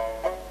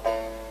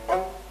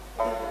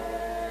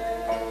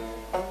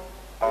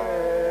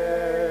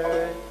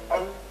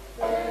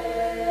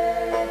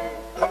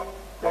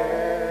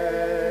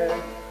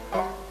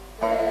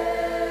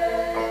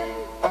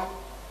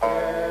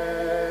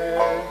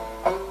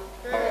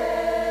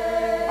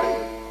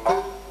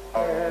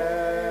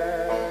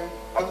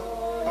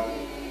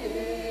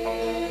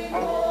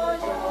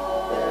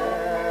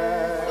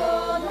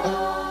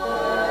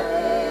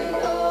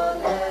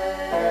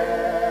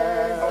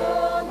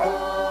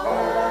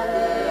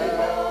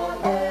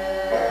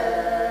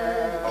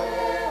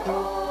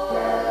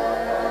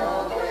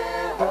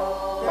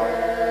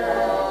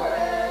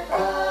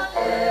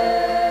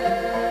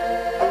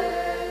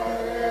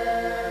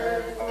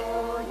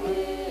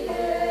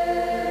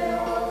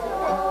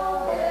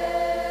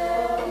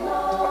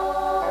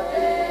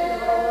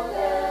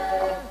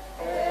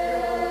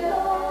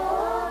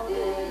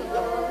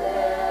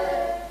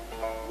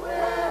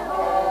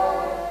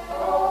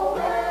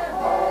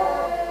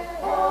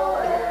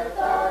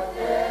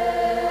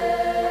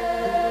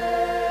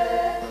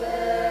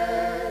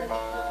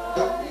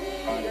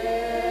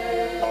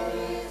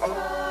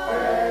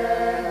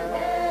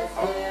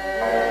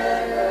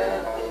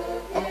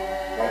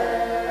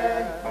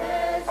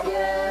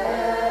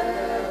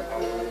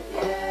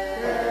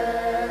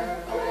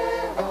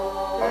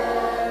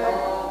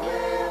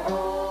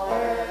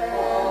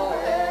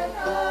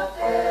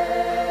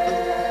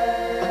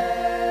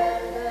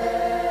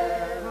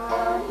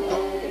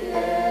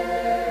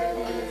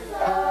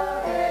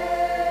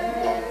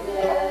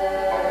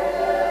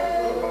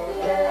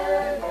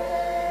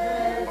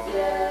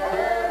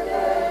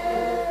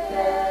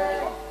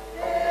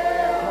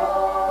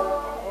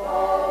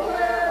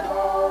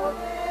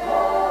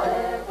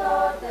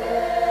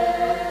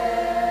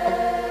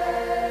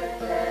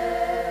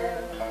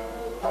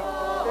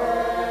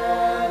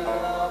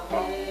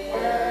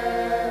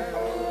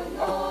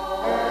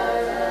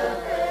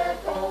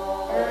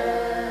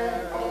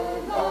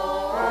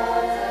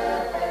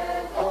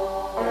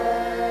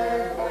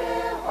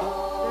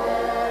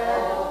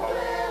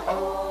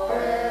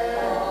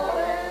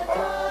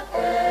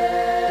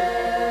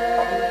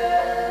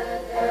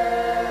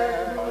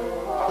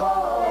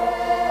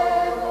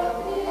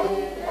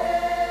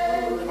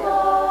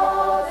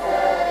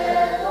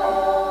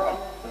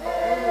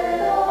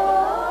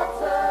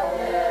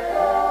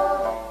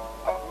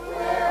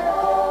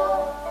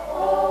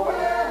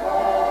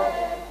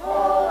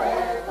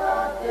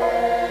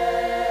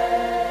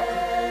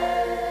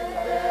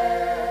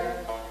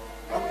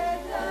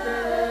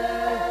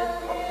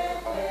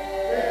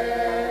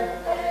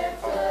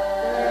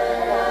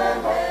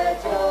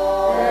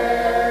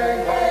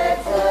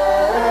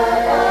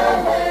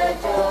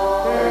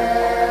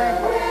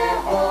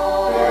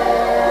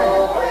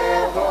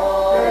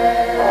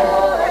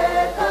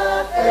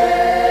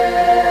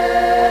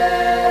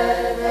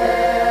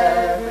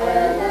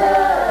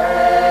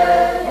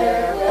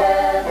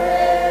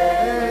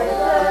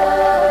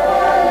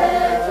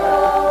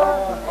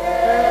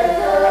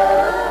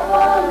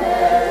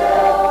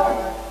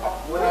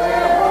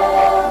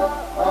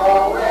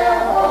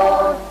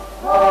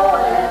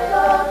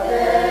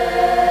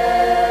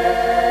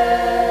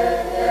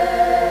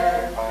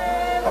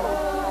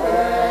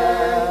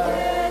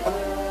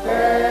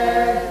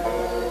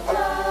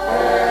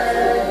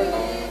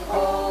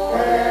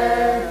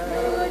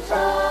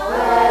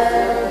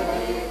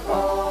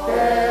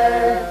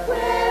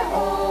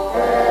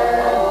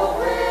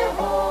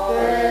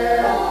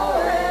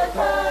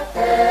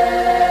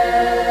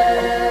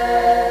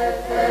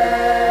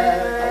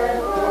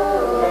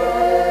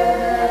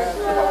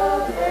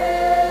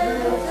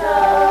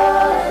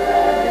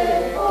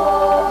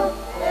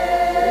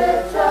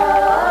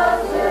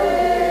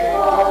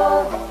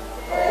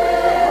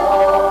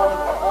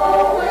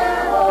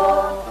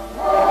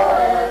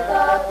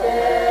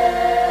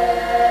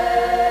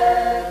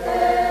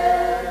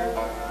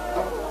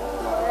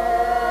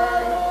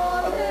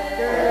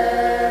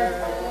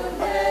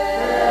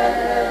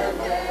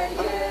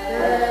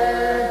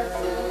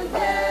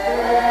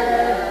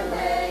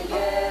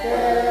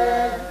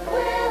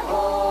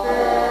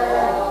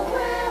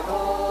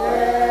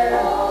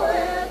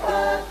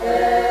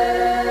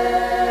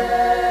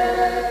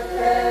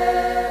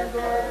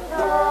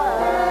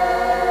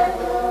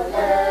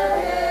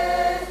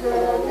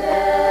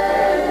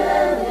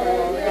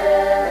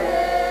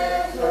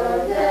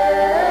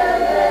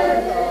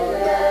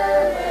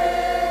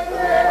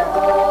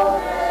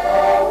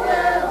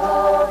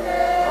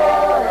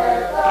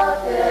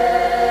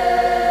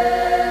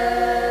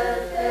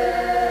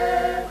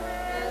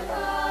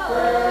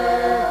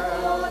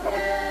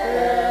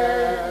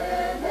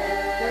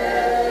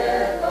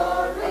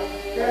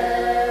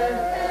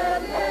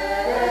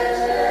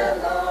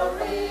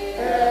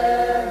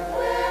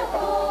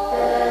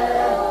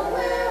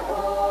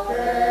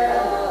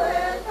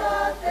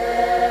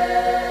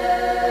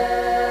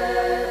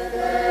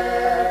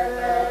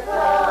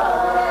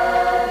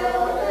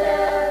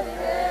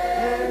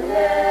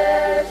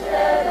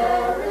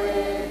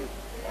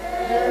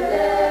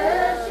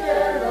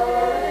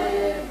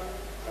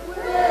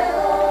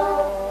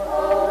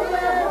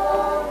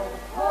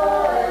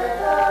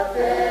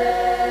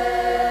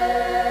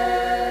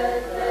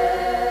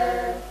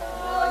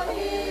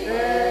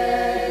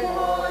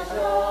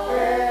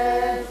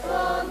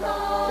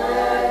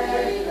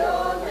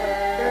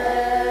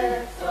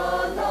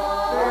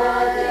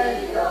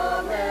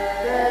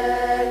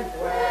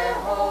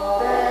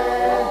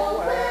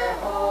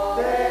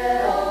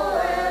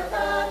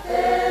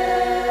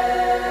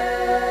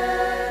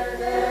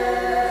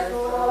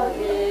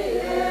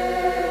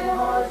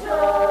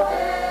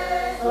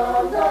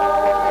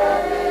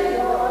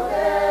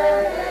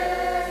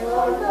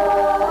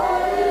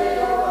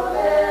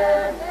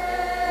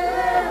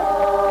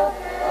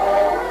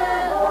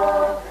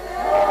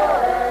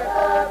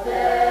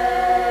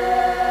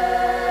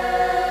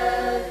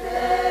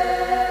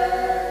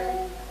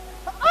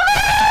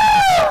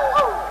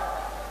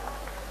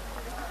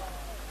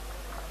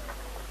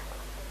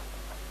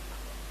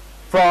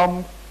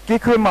 from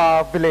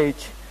Kikrima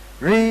village,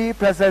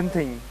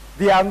 representing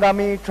the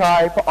Angami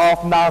tribe of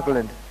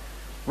Nagaland,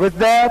 with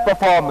their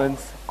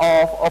performance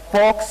of a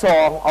folk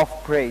song of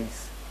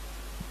praise.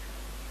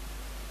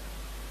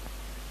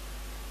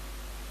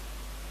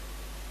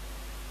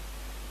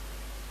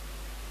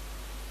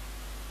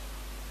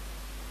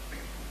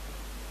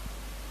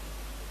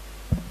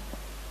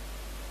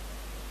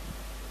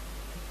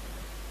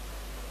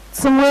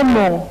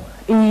 Tsungwemo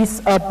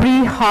is a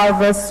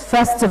pre-harvest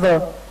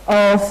festival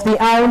of the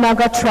Ao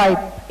Naga tribe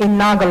in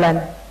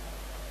Nagaland.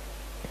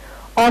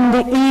 On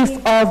the eve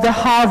of the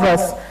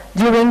harvest,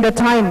 during the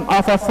time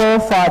of our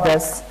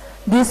forefathers,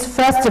 this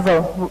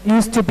festival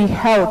used to be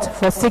held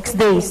for 6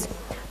 days,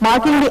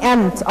 marking the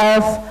end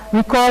of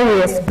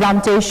rigorous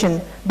plantation,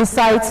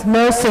 besides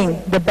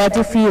nursing the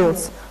better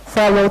fields,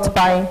 followed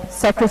by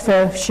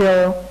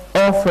sacrificial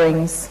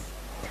offerings.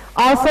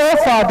 Our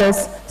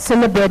forefathers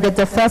celebrated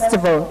the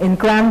festival in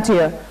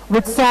grandeur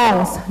with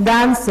songs,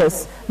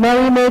 dances,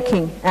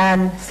 merrymaking,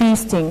 and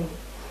feasting.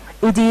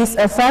 It is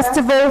a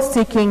festival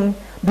seeking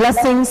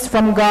blessings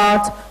from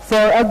God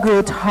for a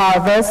good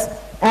harvest,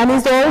 and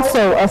is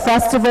also a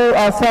festival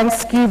of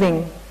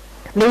thanksgiving.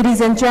 Ladies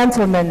and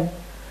gentlemen,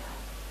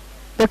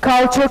 the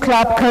Culture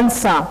Club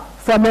Kansa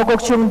from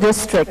Mokokchung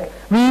district,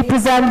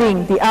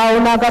 representing the Ao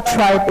Naga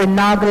tribe in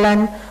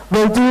Nagaland,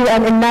 will do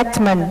an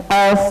enactment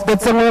of the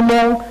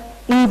Tsungwemo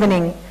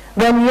evening,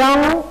 when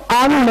young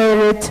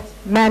unmarried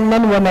men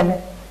and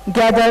women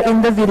gather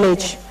in the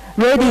village,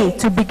 ready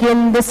to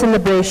begin the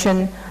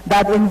celebration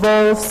that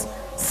involves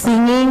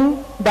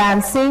singing,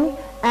 dancing,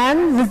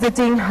 and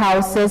visiting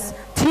houses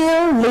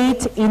till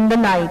late in the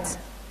night.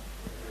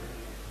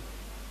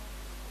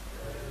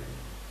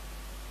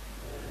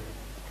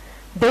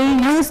 They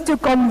used to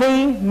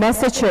convey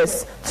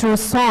messages through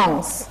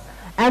songs,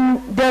 and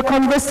their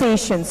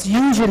conversations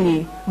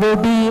usually will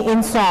be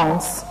in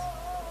songs.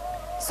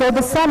 So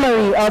the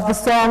summary of the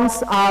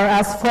songs are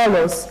as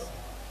follows.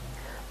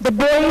 The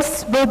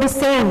boys will be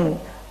saying,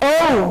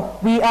 "Oh,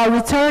 we are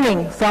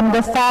returning from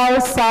the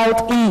far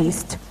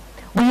southeast.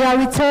 We are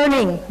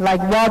returning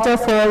like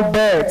waterfall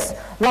birds,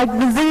 like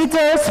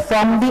visitors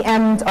from the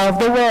end of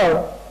the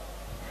world."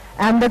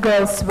 And the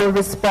girls will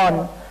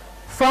respond,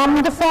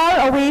 "From the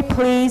faraway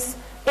place,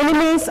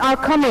 enemies are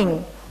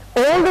coming.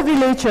 All the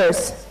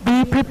villagers,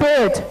 be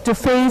prepared to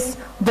face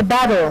the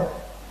battle.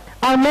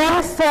 Our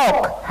men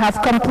folk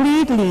have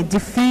completely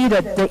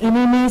defeated the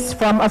enemies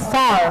from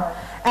afar,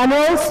 and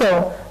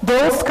also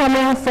those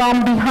coming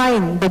from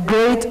behind the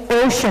great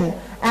ocean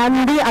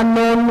and the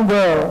unknown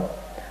world.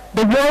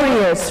 The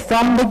warriors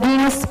from the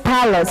king's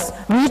palace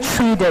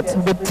retreated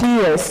with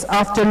tears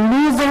after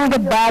losing the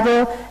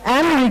battle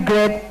and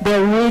regret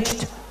their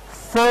reached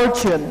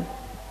fortune."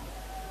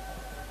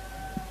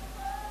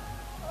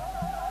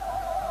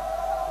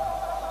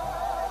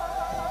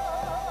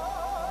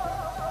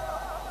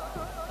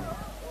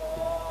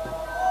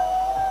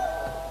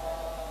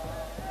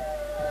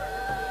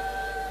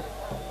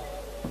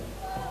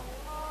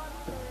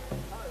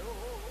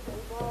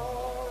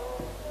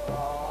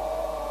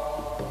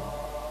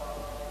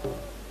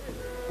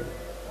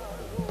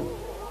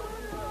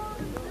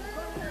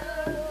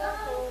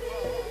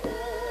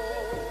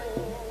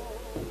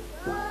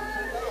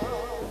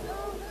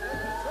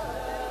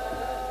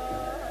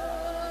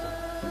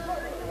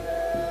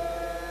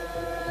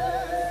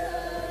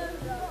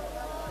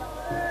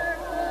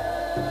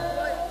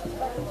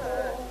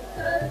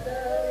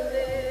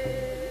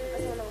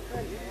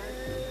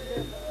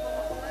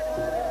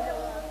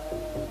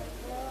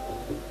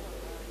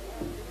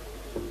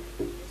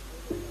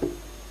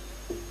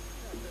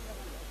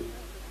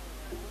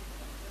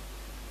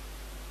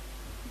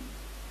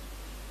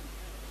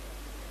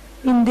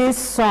 In this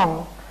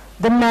song,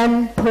 the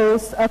man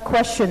posed a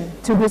question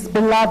to his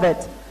beloved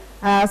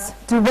as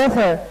to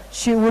whether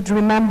she would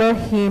remember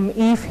him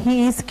if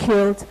he is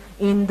killed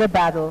in the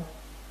battle.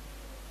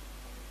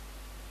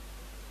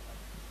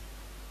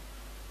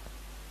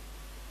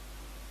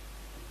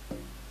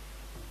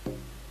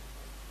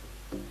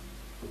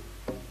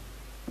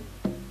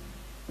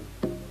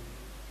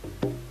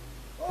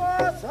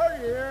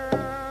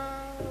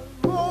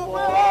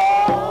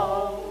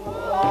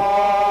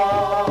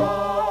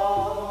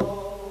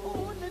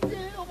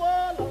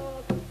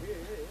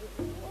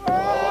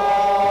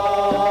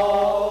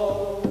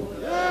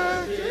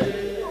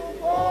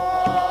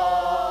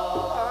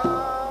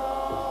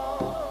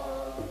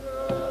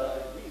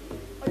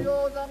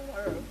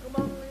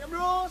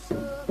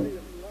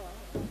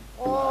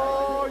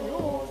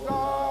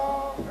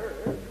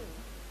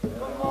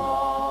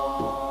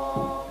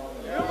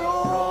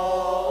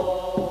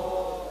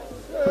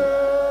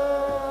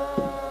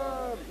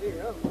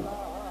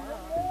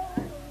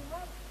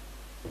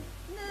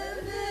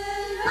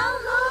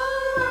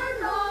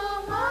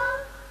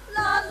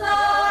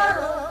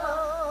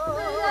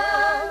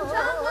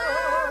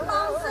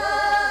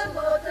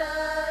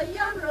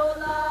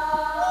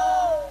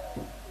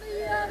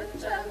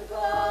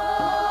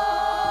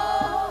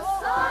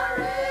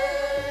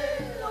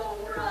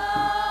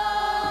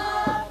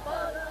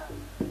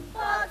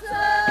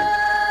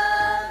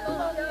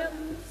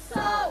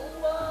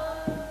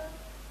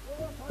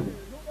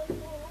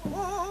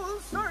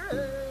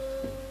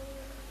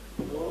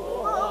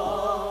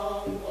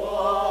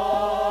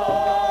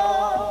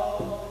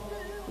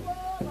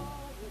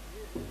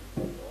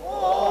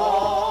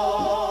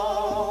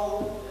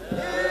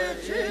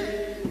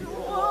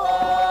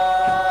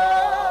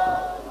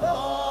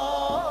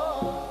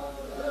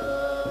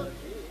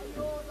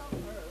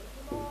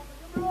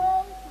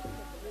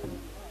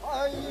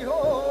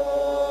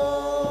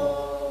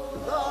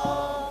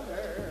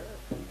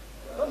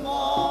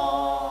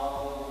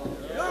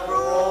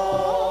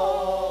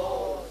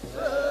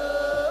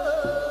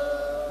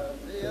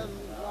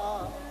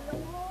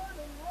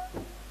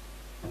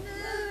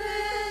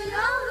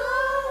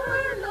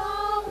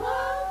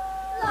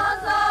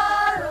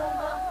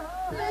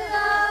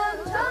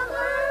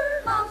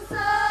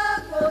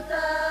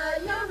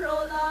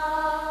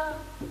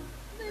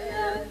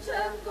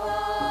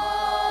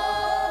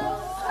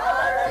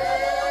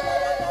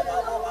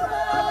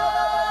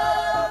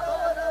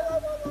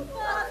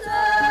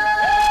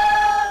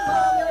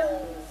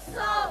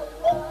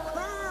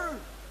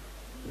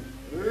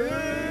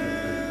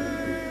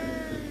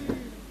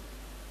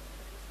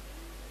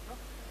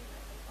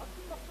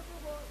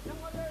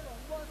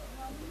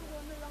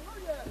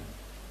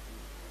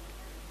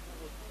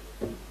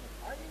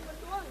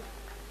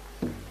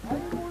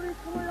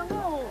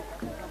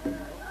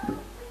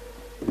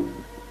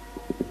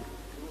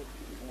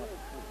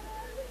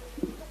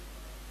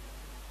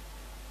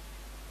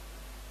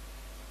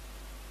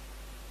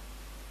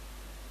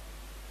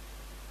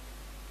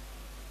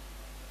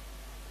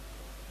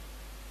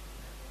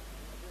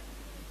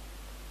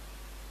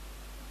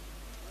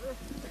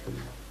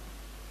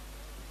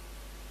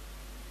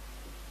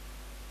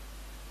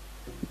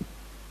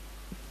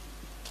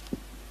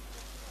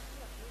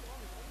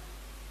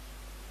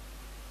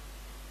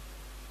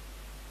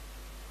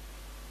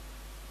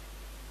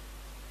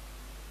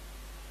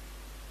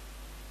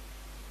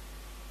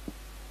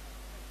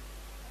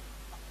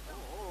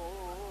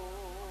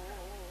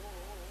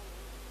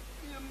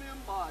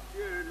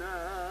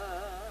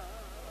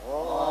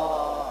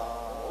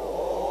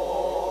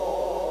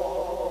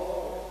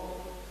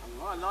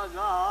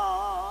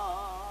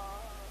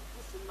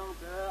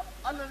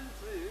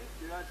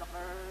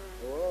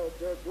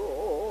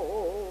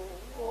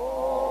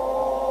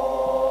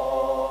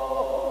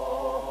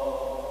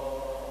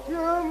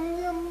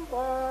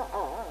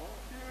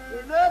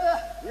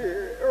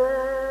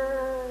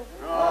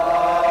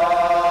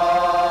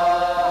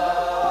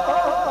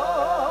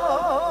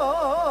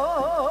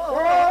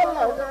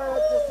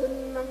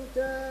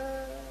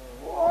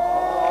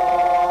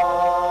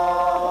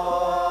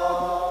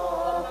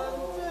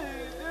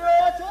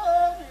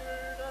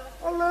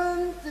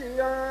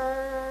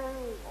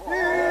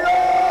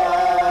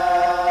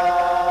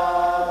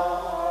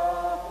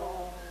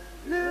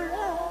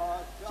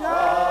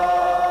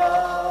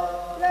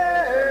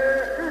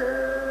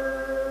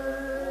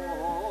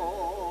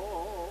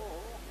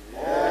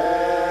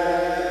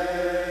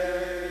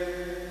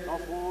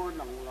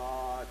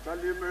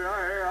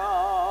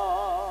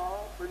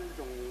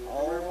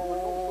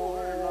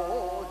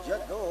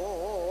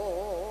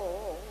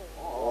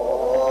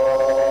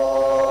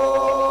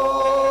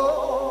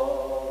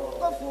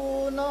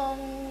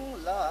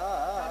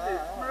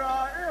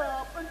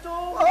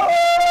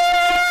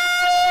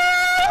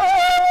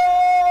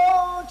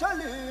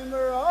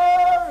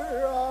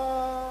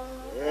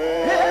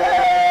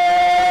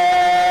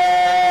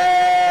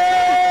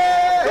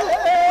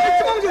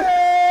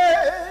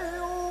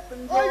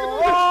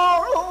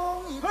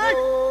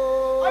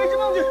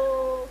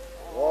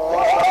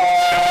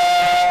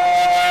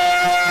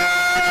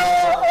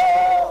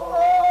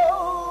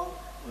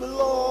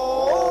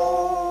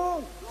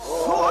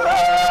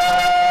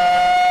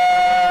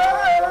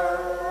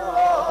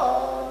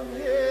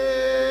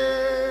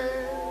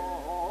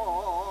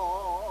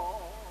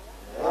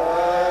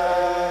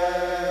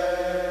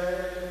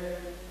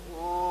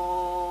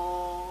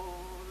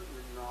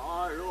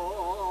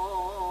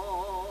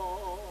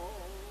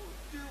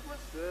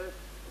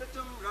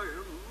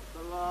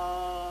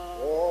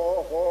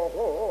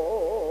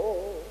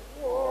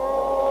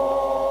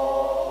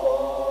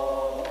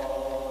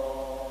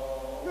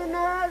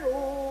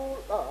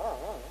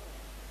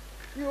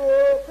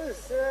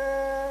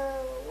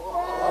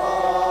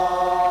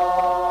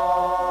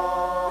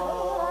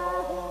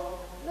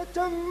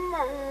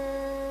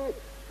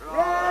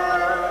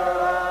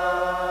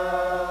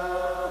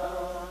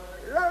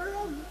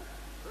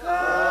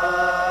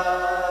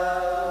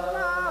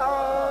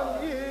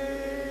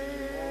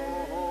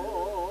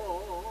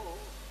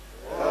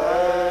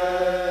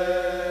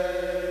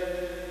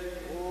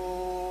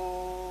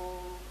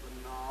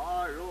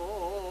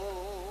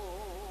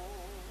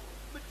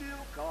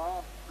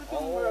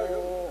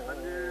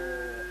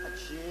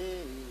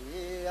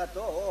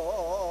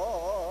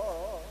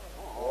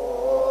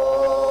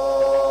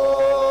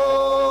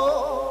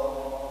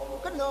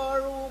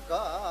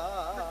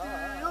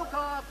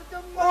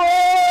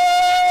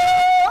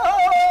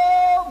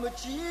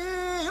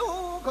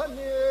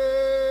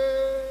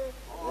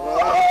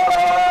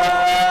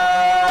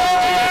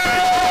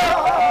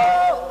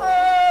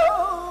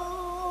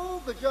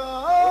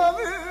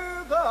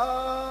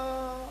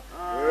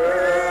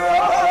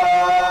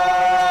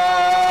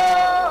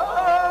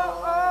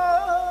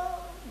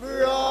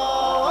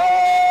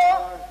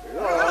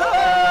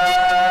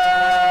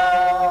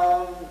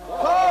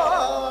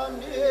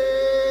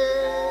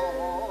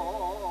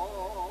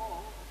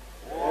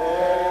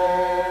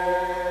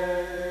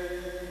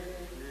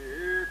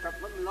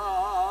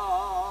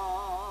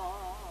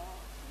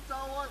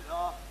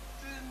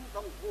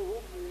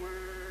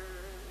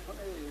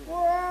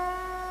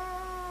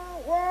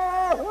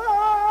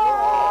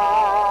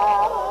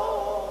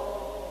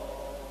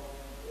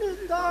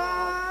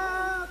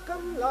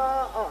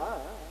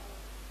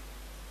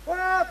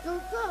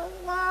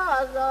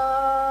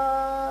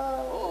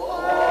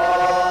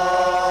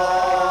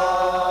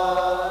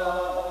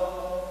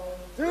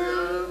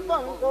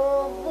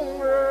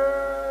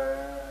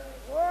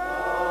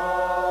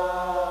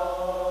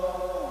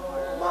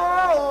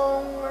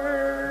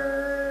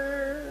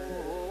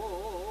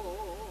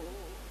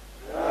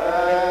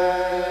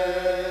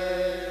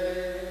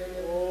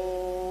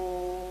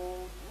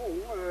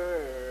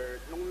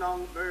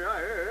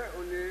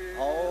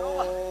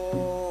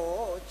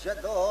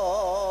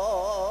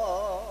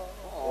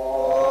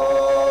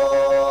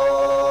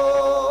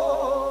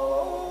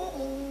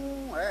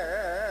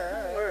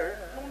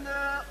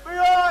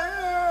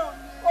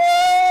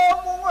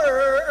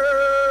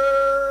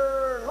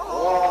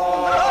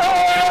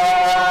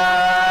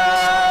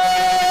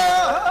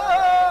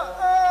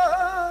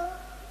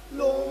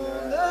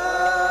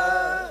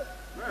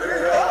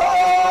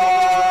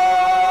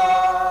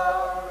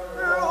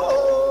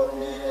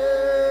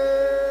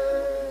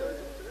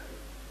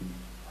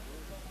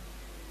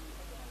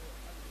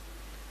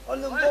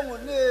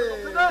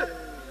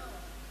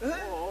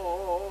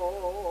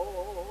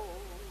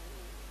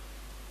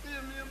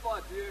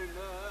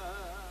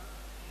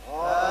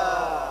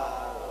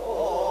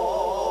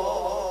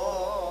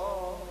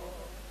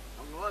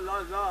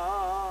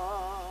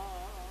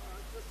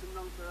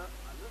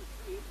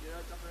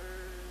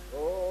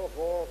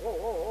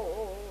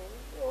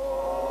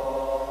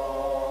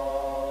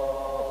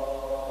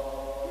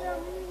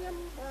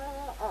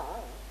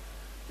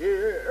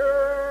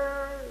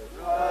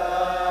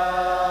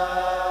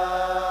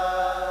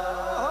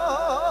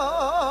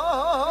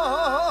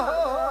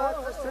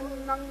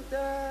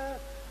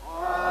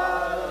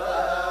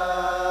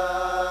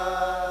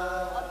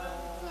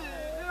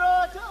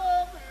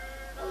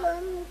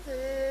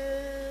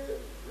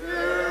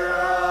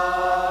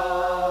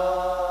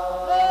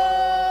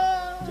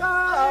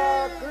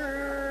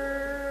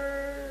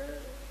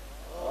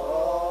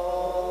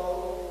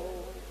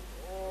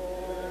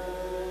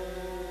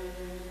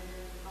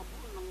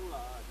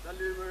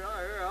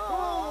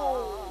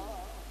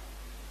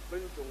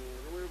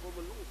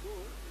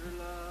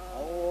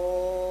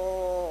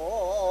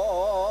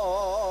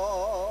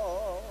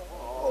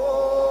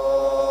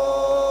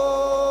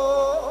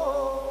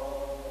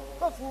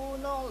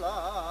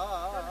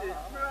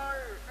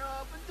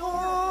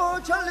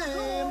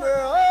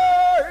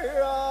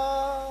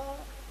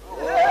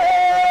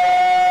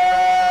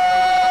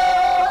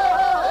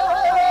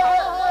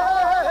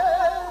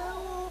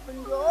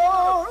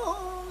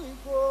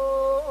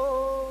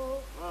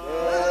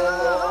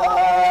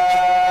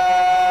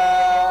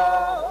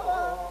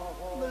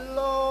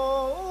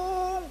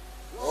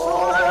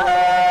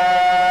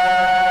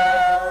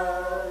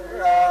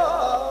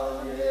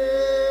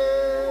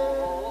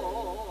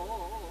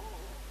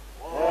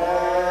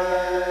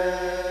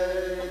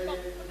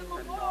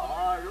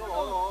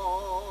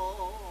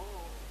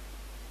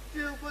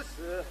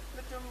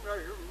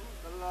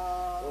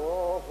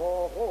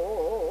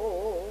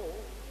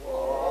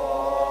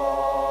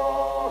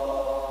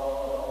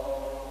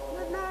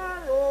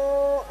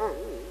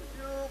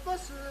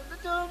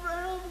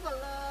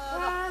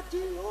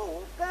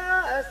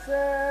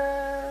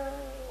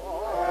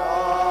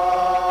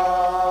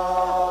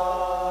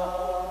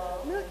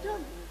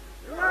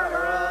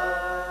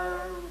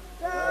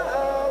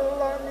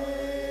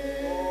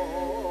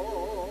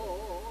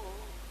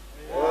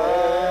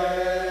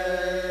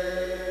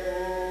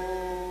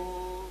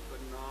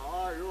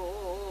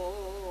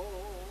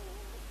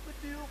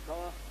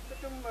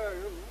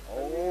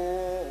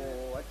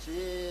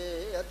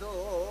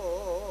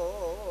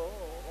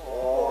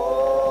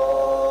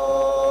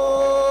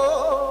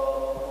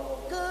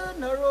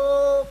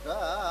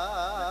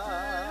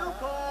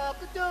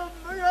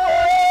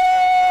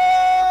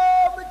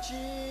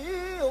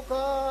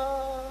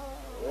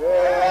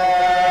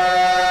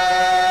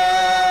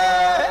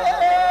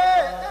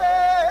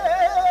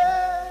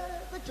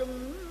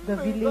 The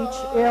village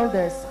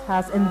elders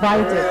has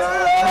invited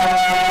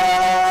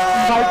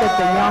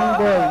the young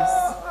boys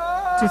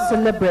to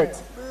celebrate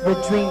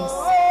with drinks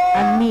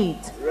and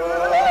meat.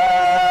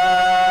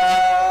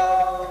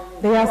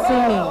 They are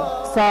singing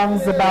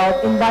songs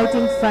about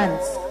inviting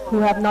friends who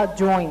have not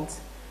joined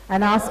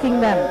and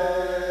asking them,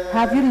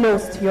 have you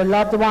lost your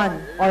loved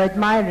one or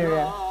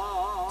admirer?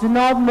 Do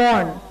not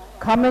mourn,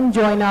 come and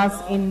join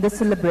us in the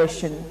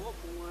celebration.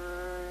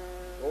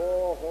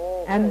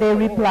 And they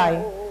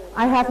reply,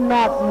 I have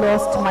not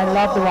lost my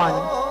loved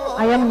one.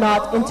 I am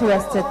not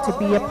interested to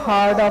be a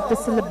part of the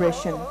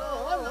celebration,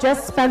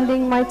 just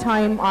spending my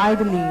time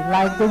idly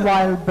like the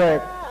wild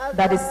bird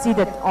that is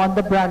seated on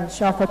the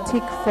branch of a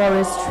thick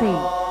forest tree,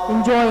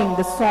 enjoying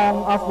the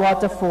song of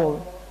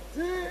waterfall.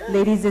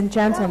 Ladies and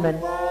gentlemen,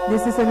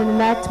 this is an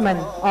enactment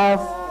of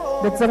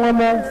the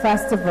Zongomong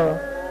festival,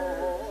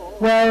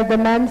 where the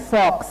men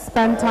folk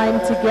spend time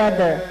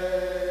together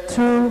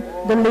through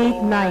the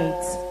late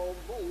nights.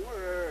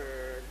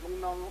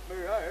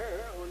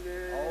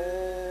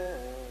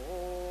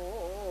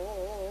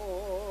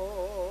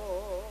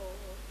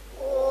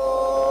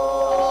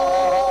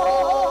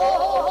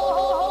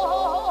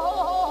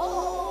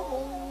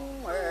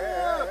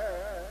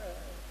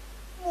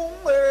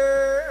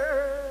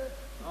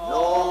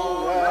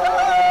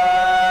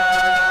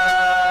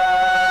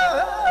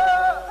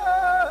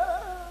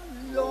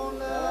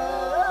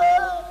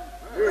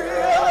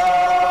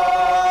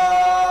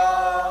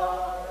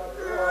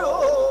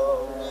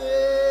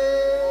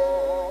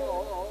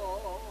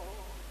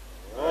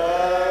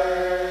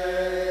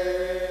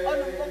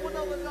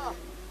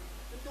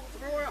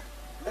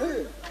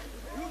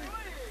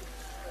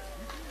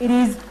 It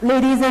is,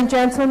 ladies and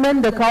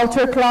gentlemen, the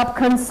Culture Club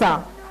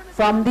Kansa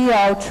from the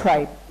Ao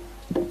tribe.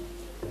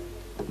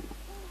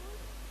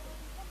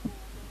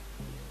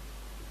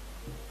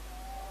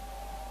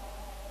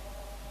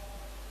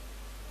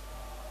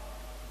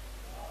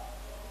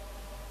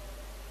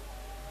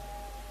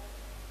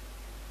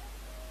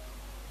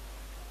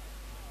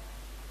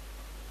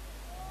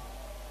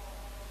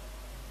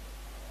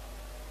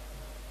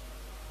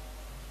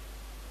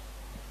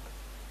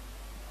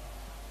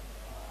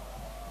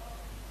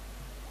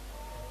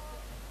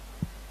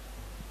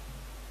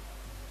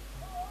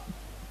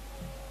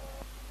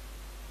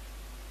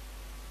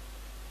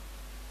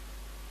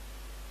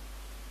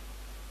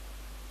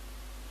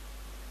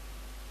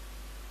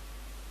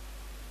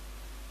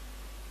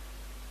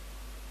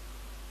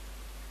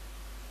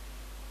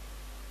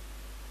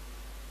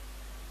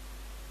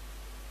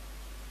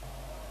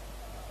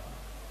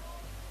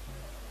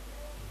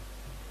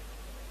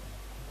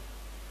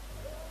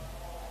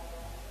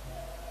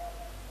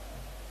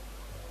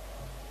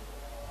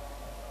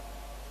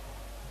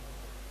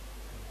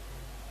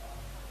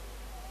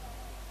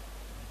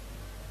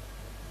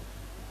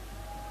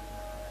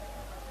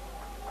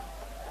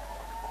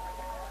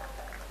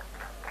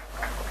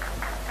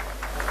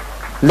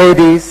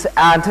 Ladies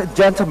and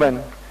gentlemen,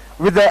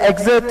 with the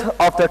exit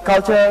of the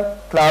Culture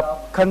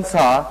Club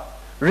Kansa,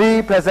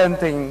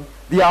 representing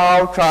the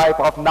Ao tribe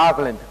of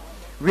Nagaland,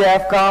 we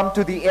have come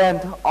to the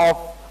end of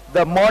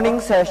the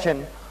morning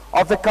session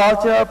of the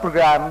culture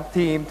program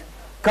themed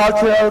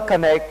Cultural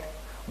Connect,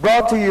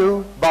 brought to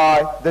you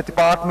by the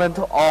Department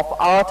of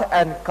Art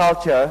and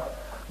Culture,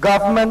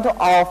 Government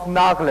of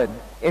Nagaland,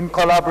 in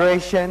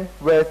collaboration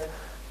with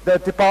the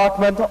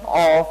Department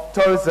of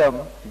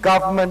Tourism,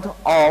 Government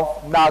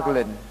of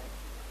Nagaland.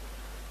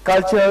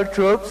 Culture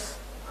troops,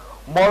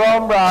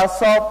 Morom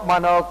Rasop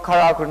Mano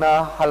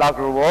Karaguna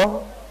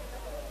Halagruwo.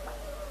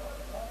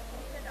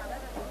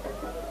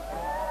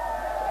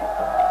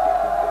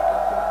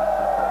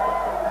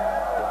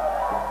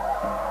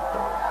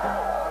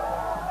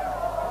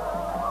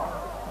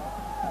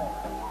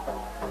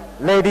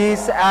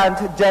 Ladies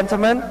and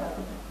gentlemen,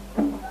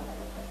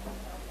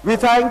 we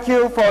thank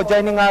you for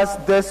joining us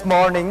this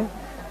morning.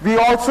 We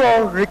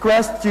also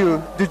request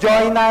you to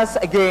join us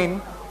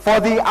again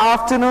for the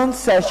afternoon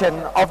session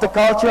of the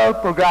cultural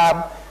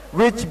program,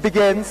 which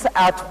begins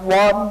at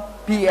 1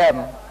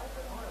 p.m.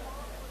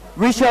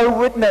 We shall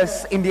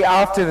witness in the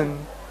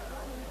afternoon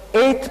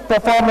 8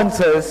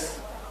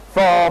 performances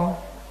from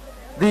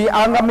the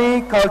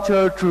Angami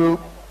Culture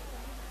Troupe,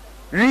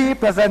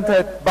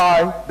 represented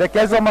by the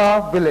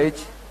Kezoma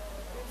village,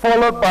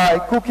 followed by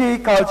Kuki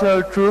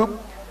Culture Troupe,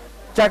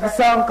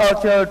 Chakasang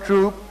Culture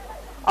Troupe,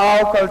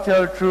 Ao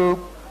Culture Troupe,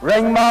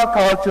 Rengma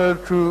Culture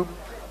Troupe,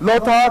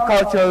 Lota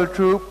Culture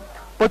Troupe,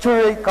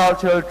 Pochuri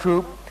Culture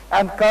Troupe,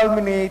 and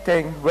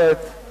culminating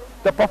with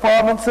the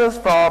performances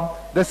from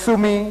the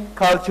Sumi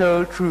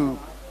Culture Troupe.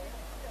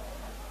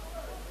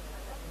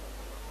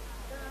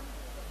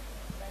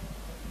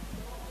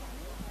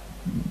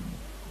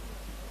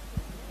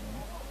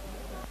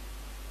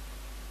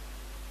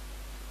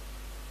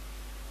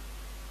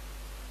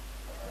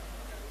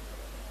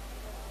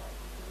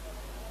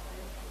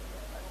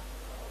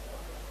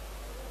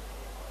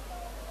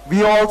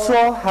 We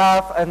also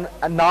have an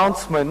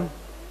announcement.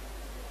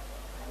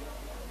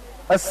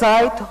 A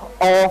side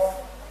of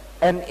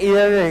an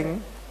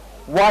earring,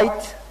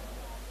 white,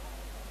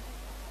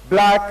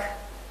 black,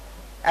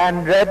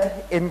 and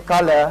red in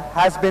color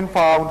has been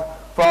found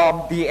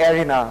from the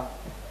arena.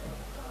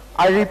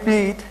 I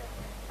repeat,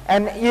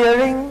 an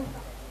earring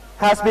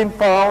has been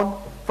found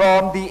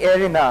from the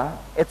arena.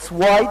 It's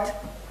white,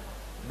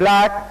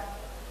 black,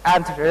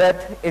 and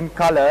red in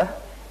color.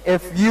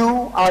 If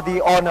you are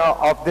the owner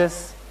of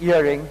this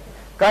earring,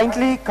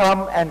 kindly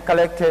come and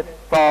collect it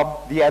from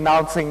the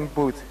announcing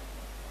booth.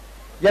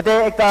 Yate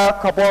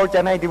ekta khobor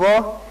janai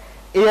dibo,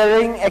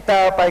 earring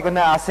ekta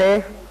paiguna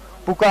ase,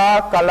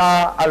 puka,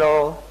 kala,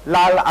 aro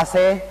lal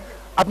ase.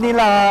 Apni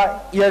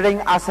la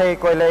earring ase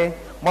koile,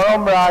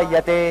 moromra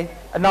yate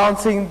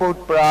announcing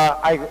booth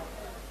pra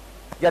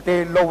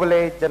yate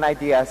lobole janai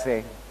di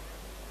ase.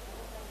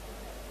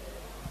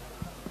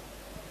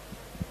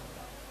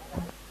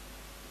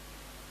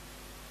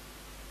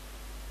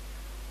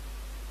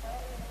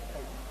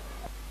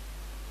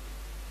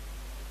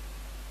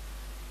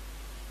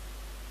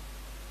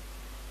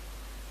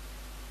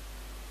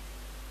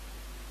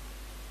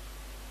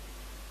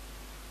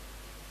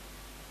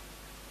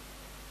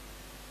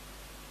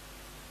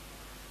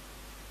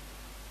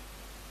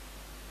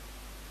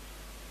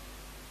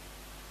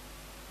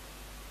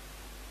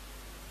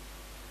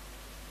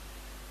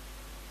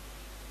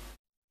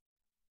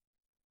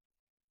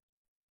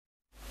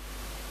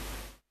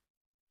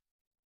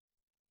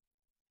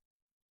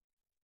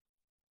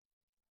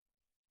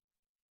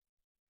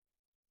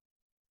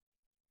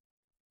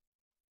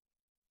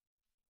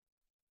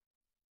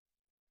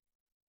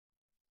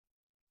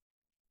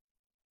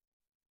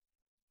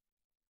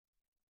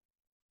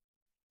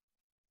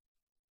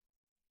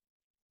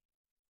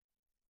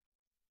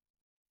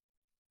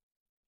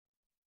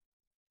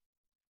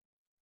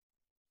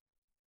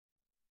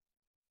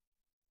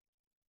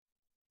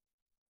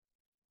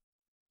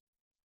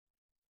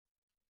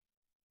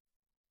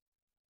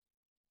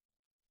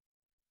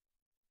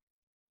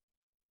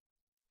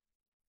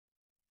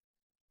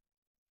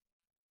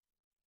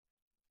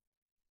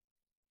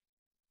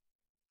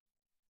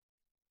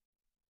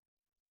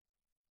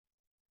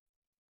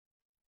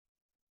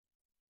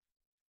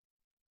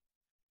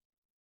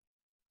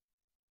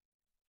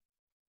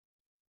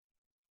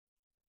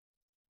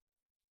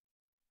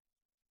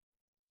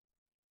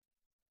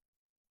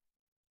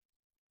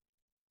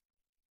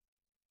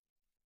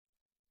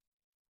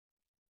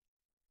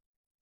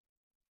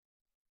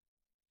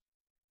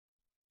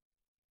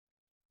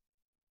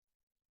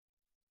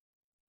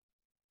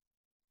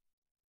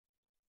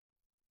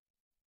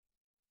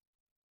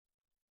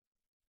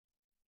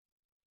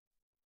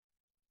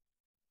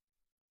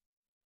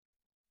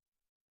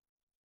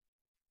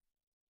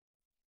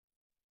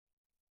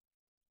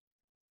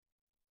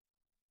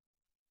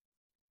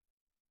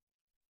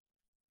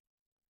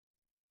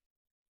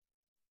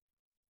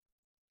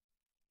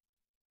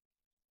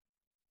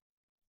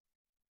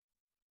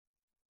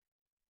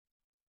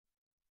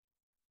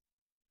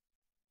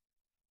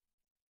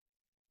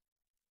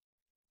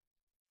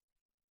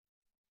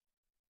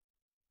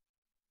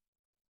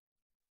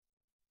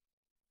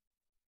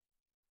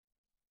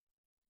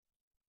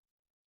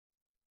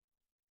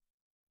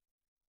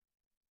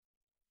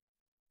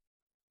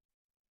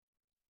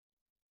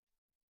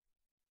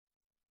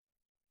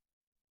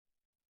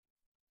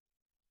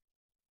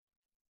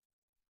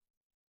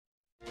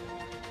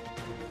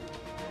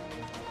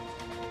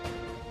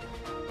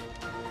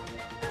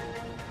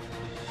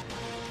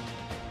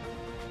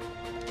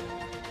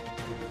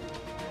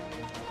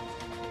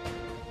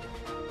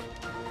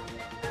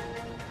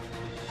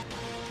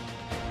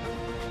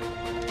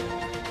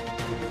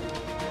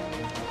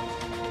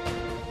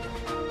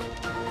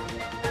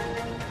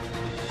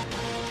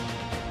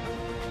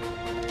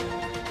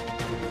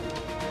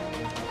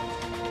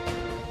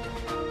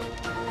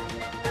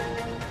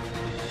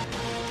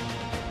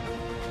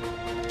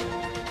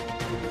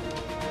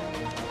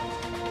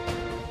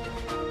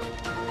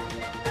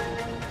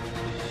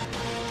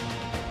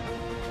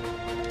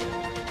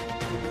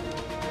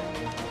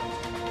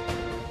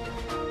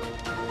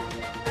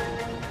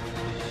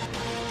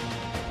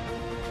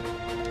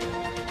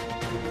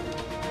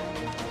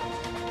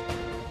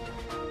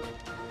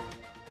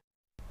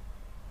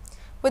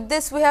 With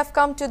this, we have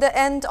come to the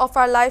end of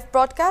our live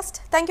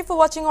broadcast. Thank you for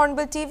watching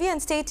Hornbill TV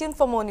and stay tuned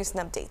for more news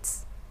and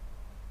updates.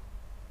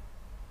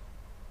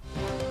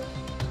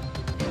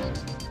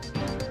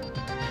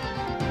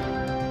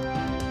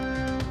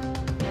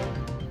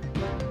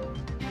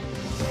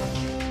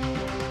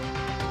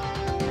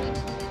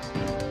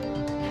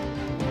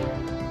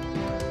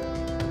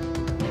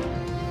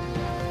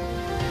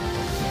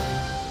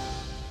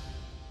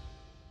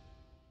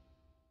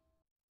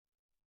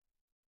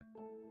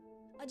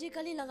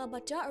 আজিকালি laga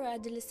bacha or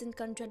adolescent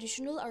kan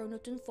traditional or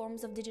notun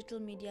forms of digital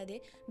media de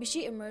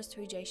bishi immersed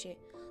hui jaise.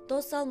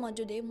 2 saal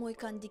majode moi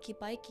kan dikhi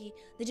pai ki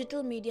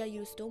digital media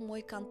use to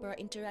moi kan para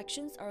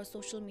interactions or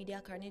social media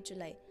karne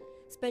chulai.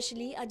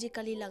 Especially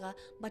আজিকালি laga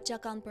bacha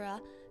kan para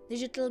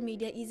digital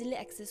media easily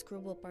access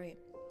koribo pare.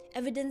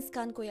 Evidence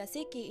kan koi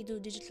ase ki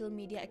idu digital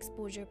media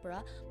exposure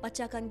para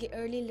bacha kan ge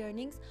early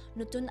learnings,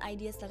 nutun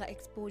ideas laga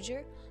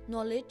exposure,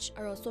 knowledge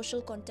aro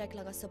social contact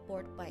laga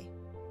support pai.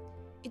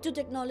 Itu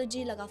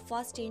technology laga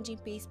fast changing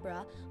pace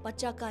para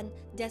bacha kan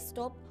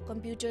desktop,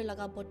 computer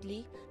laga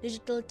bodli,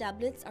 digital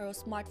tablets aro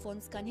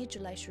smartphones kan hi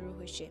chulai shuru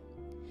hoise.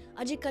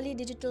 Ajikali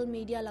digital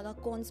media laga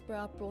cons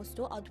para pros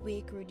to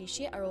outweigh kuri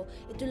dishe aro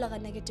itu laga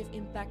negative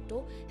impact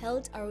to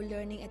health aro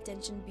learning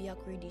attention biya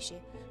kuri dishe.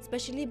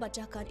 Especially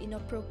bacha kan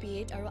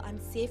inappropriate aro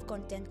unsafe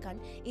content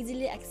kan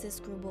easily access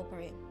kurubo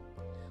pare.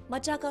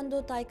 Bacha kan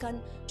do tai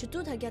kan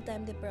chutu thagya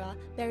time de para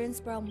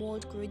parents para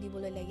mold kuri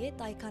dibole lage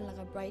tai kan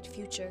laga bright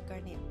future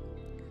karne.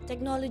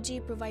 Technology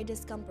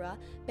providers kan para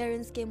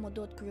parents ke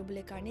modot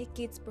kuribole karne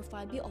kids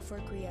profile bi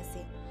offer kuri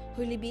ase.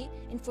 Hulibi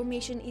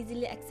information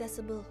easily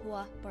accessible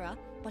hua para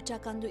bacha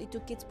kan do itu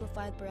kids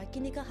profile para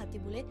kinika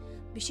hatibule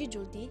bishi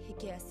joldi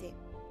hike ase.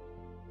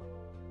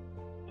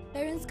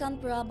 Parents kan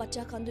para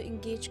bacha kan do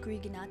engage kuri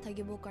gina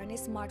thagibo karne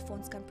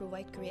smartphones kan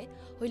provide kure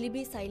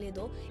hoilibi saile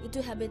do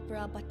itu habit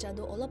para bacha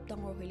do olop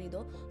dangor hoile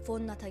do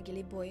phone na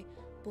thagili boy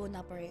bo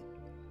na pare.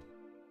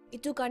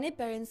 Itu karne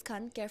parents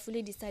kan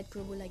carefully decide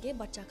kurubo lage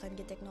bacha kan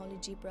ge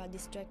technology para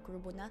distract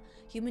kurubo na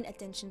human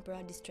attention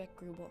para distract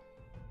kurubo.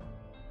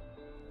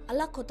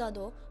 Ala khota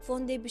do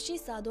phone de bishi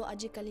sado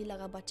ajikali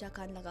laga bacha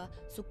kan laga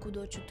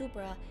sukudo chutu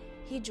para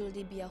hi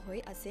joldi biya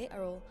hoi ase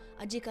aro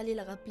ajikali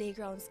laga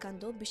playgrounds kan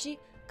do bishi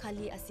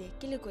khali ase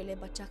kile koile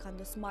bacha kan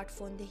do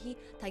smartphone de hi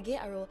thage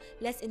aro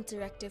less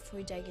interactive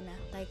hoi jaigina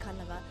tai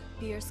khan laga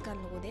peers kan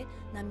logode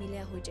na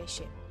milya hoi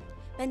jaise.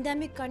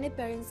 Pandemic karne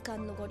parents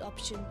kan logot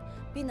option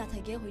bi na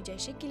thage hoi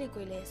jaise kile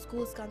koile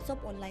schools kan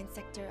sob online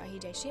sector ahi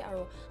jaise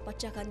aro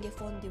bacha kan ge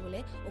phone dibole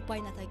upai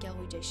na thage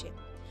hoi jaise.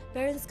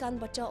 Parents kan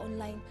bacha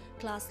online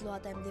class lo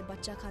time de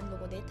bacha kan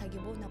logode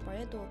thagibo na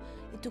pare to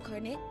itu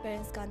karne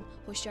parents kan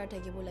hoshiyar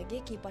thagibo lage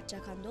ki bacha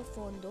kan do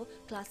phone do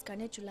class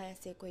karne chulai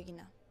ase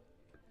koigina.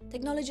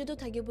 Technology do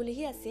thagibole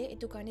hi ase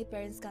itu karne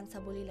parents kan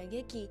saboli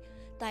lage ki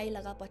tai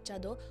laga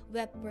bacha do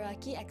web para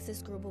ki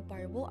access kurobo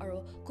parbo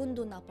aro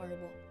kundu na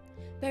parbo.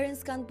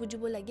 Parents kan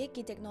bujibo lage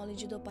ki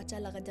technology do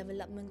bacha laga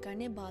development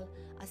karne bal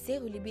ase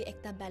hulibi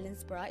ekta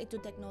balance para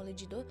itu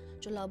technology do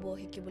cholabo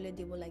hikibole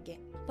dibo lage.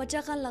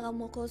 Bacha kan laga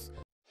mokos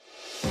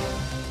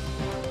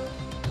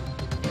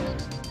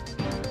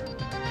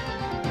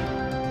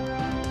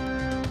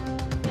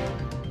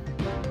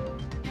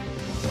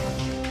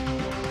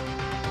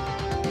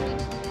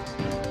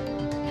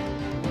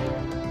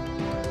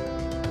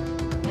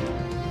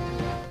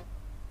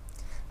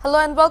Hello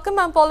and welcome.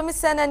 I'm Paulami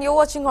Sen and you're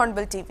watching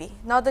Hornbill TV.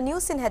 Now the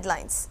news in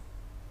headlines.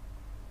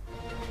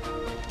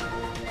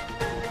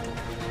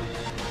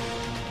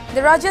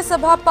 The Rajya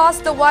Sabha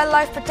passed the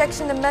Wildlife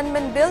Protection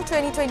Amendment Bill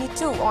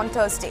 2022 on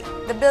Thursday.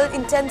 The bill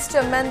intends to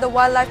amend the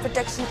Wildlife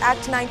Protection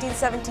Act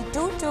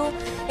 1972 to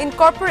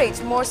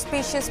incorporate more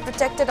species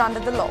protected under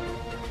the law.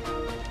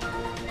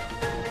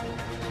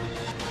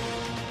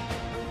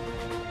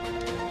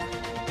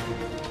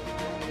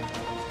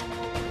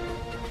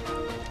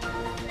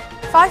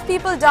 Five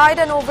people died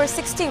and over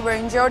 60 were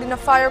injured in a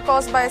fire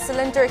caused by a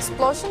cylinder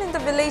explosion in the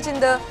village in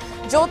the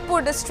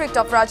Jodhpur district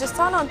of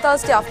Rajasthan on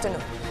Thursday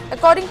afternoon.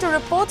 According to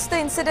reports, the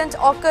incident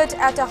occurred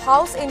at a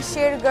house in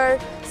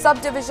Shergarh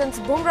subdivision's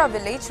Bumra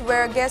village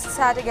where guests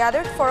had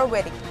gathered for a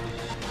wedding.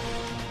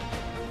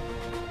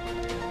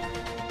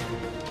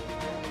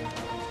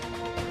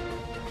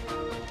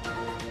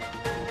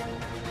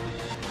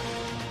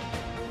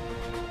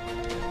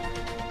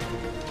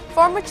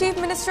 Former Chief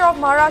Minister of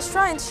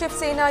Maharashtra and Shiv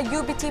Sena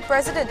UBT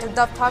President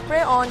Uddhav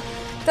Thackeray on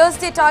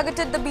Thursday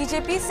targeted the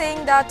BJP,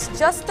 saying that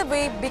just the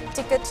way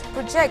big-ticket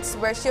projects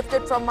were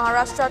shifted from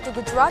Maharashtra to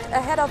Gujarat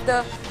ahead of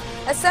the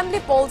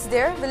assembly polls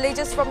there,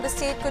 villages from the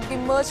state could be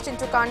merged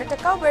into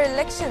Karnataka, where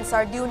elections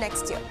are due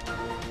next year.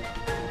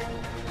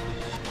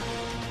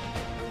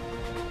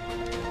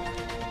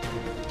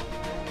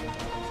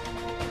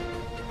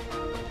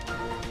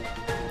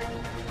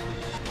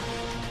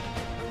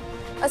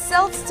 A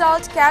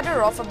self-styled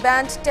cadre of a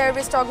banned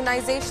terrorist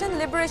organization,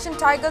 Liberation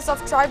Tigers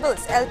of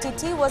Tribals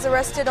 (LTT), was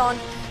arrested on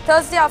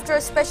Thursday after a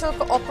special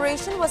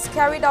operation was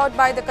carried out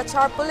by the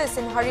Kachar police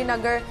in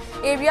Harinagar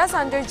areas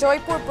under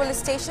Joypur police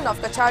station of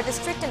Kachar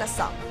district in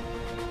Assam.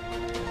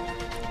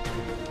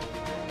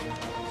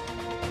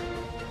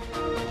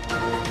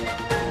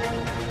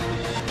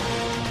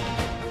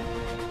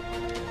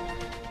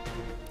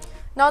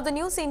 Now the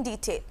news in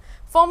detail.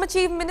 Former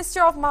Chief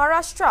Minister of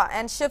Maharashtra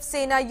and Shiv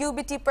Sena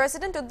UBT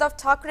President Uddhav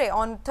Thackeray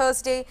on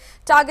Thursday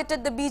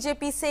targeted the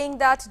BJP, saying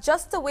that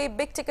just the way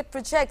big-ticket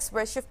projects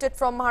were shifted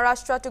from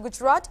Maharashtra to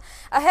Gujarat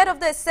ahead of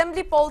the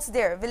assembly polls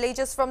there,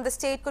 villages from the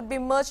state could be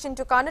merged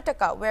into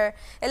Karnataka, where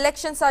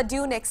elections are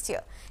due next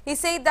year. He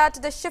said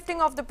that the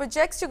shifting of the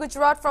projects to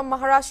Gujarat from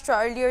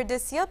Maharashtra earlier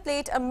this year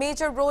played a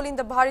major role in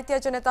the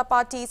Bharatiya Janata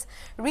Party's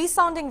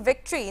resounding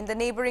victory in the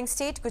neighbouring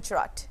state,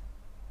 Gujarat.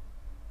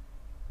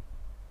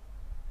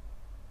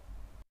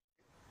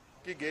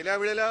 की गेल्या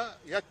वेळेला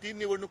या तीन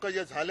निवडणुका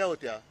ज्या झाल्या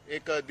होत्या,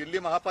 एक दिल्ली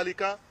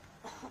महापालिका,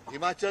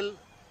 हिमाचल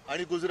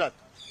आणि गुजरात,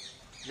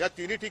 या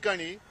तिन्ही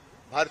ठिकाणी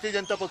भारतीय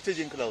जनता पक्ष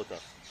जिंकला होता.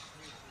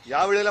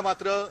 यावेळेला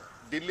मात्र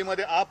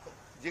दिल्लीमध्ये आप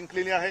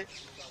जिंकलेली आहे,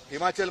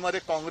 हिमाचलमध्ये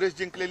काँग्रेस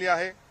जिंकलेली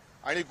आहे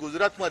आणि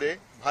गुजरातमध्ये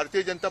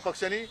भारतीय जनता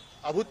पक्षाने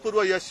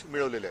अभूतपूर्व यश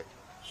मिळवलेले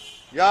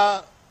आहे.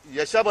 या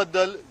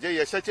यशाबद्दल जे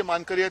यशाचे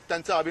मानकरी आहेत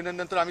त्यांचं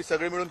अभिनंदन तर आम्ही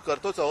सगळे मिळून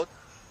करतोच आहोत.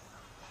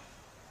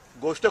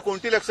 गोष्ट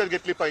कोणती लक्षात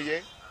घेतली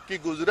पाहिजे की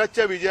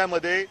गुजरातच्या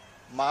विजयामध्ये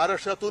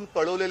महाराष्ट्रातून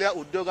पळवलेल्या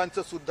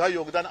उद्योगांचं सुद्धा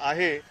योगदान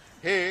आहे,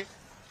 हे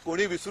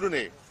कोणी विसरू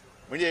नये.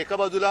 म्हणजे एका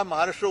बाजूला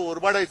महाराष्ट्र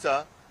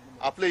ओरबाडायचा,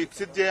 आपलं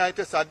इप्सित जे आहे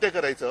ते साध्य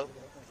करायचं.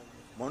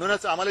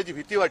 म्हणूनच आम्हाला जी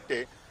भीती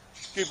वाटते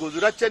की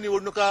गुजरातच्या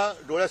निवडणुका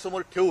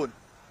डोळ्यासमोर ठेवून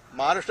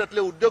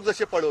महाराष्ट्रातले उद्योग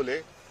जसे पळवले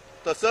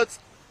तसंच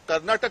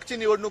कर्नाटकची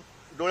निवडणूक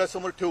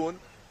डोळ्यासमोर ठेवून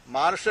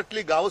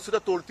महाराष्ट्रातली गावं सुद्धा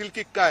तोडतील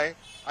की काय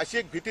अशी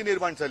एक भीती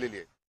निर्माण झालेली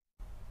आहे.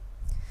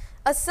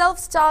 A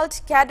self-styled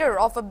cadre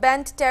of a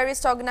banned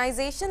terrorist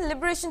organization,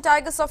 Liberation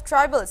Tigers of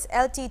Tribals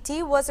 (LTT),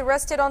 was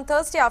arrested on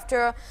Thursday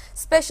after a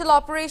special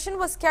operation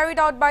was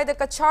carried out by the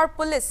Kachar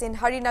police in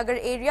Harinagar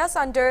areas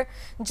under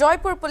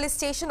Joypur police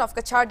station of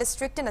Kachar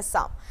district in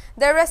Assam.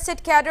 The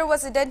arrested cadre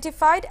was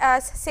identified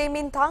as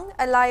Semin Thang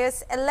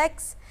alias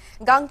Alex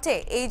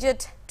Gangte,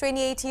 aged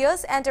 28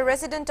 years and a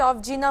resident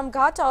of Jinam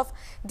Ghat of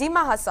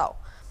Dima Hasao.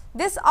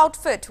 This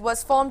outfit was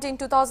formed in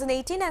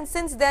 2018 and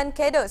since then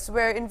cadres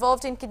were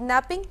involved in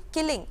kidnapping,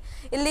 killing,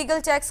 illegal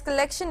tax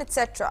collection,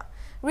 etc.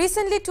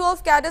 Recently,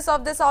 12 cadres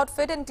of this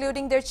outfit,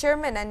 including their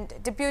chairman and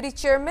deputy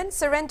chairman,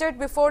 surrendered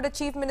before the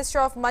Chief Minister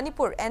of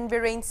Manipur, N.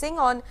 Biren Singh,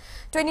 on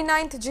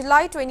 29th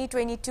July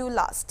 2022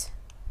 last.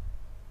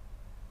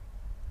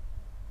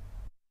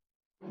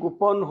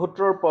 গোপন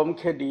সূত্ৰৰ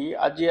পমখেদি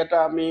আজি এটা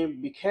আমি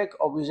বিশেষ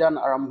অভিযান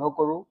আৰম্ভ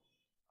কৰোঁ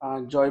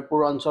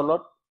জয়পুৰ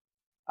অঞ্চলত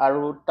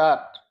আৰু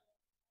তাত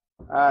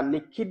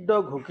নিষিদ্ধ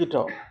ঘোষিত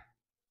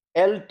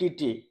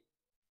LTT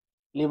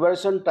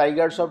liberation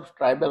Tigers of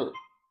tribal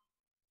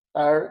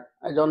তাৰ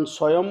এজন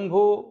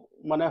স্বয়ম্ভূ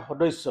মানে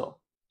সদস্য,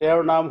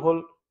 তেওঁৰ নাম হ'ল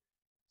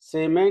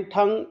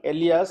চেমেথাং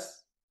এলিয়াছ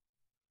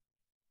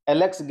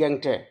এলেক্স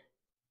গেংটে.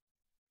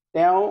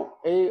 তেওঁ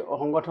এই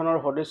সংগঠনৰ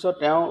সদস্য.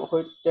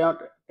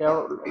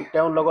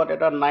 তেওঁৰ লগত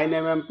এটা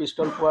 9mm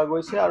পিষ্টল পোৱা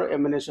গৈছে আৰু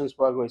এমিনেশ্যনছ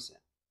পোৱা গৈছে.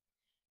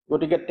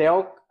 গতিকে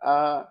তেওঁক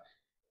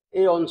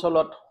এই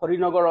অঞ্চলত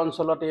হৰিনগৰ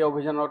অঞ্চলত এই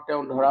অভিযানত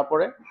তেওঁ ধৰা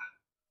পৰে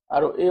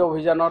আৰু এই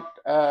অভিযানত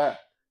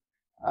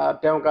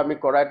তেওঁক আমি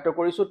কৰায়ত্ব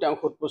কৰিছোঁ, তেওঁক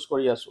সোধপোছ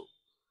কৰি আছোঁ.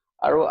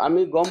 আৰু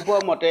আমি গম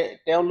পোৱা মতে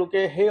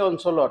তেওঁলোকে সেই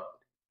অঞ্চলত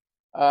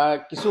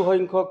কিছু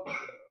সংখ্যক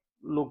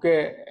লোকে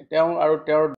তেওঁ আৰু তেওঁৰ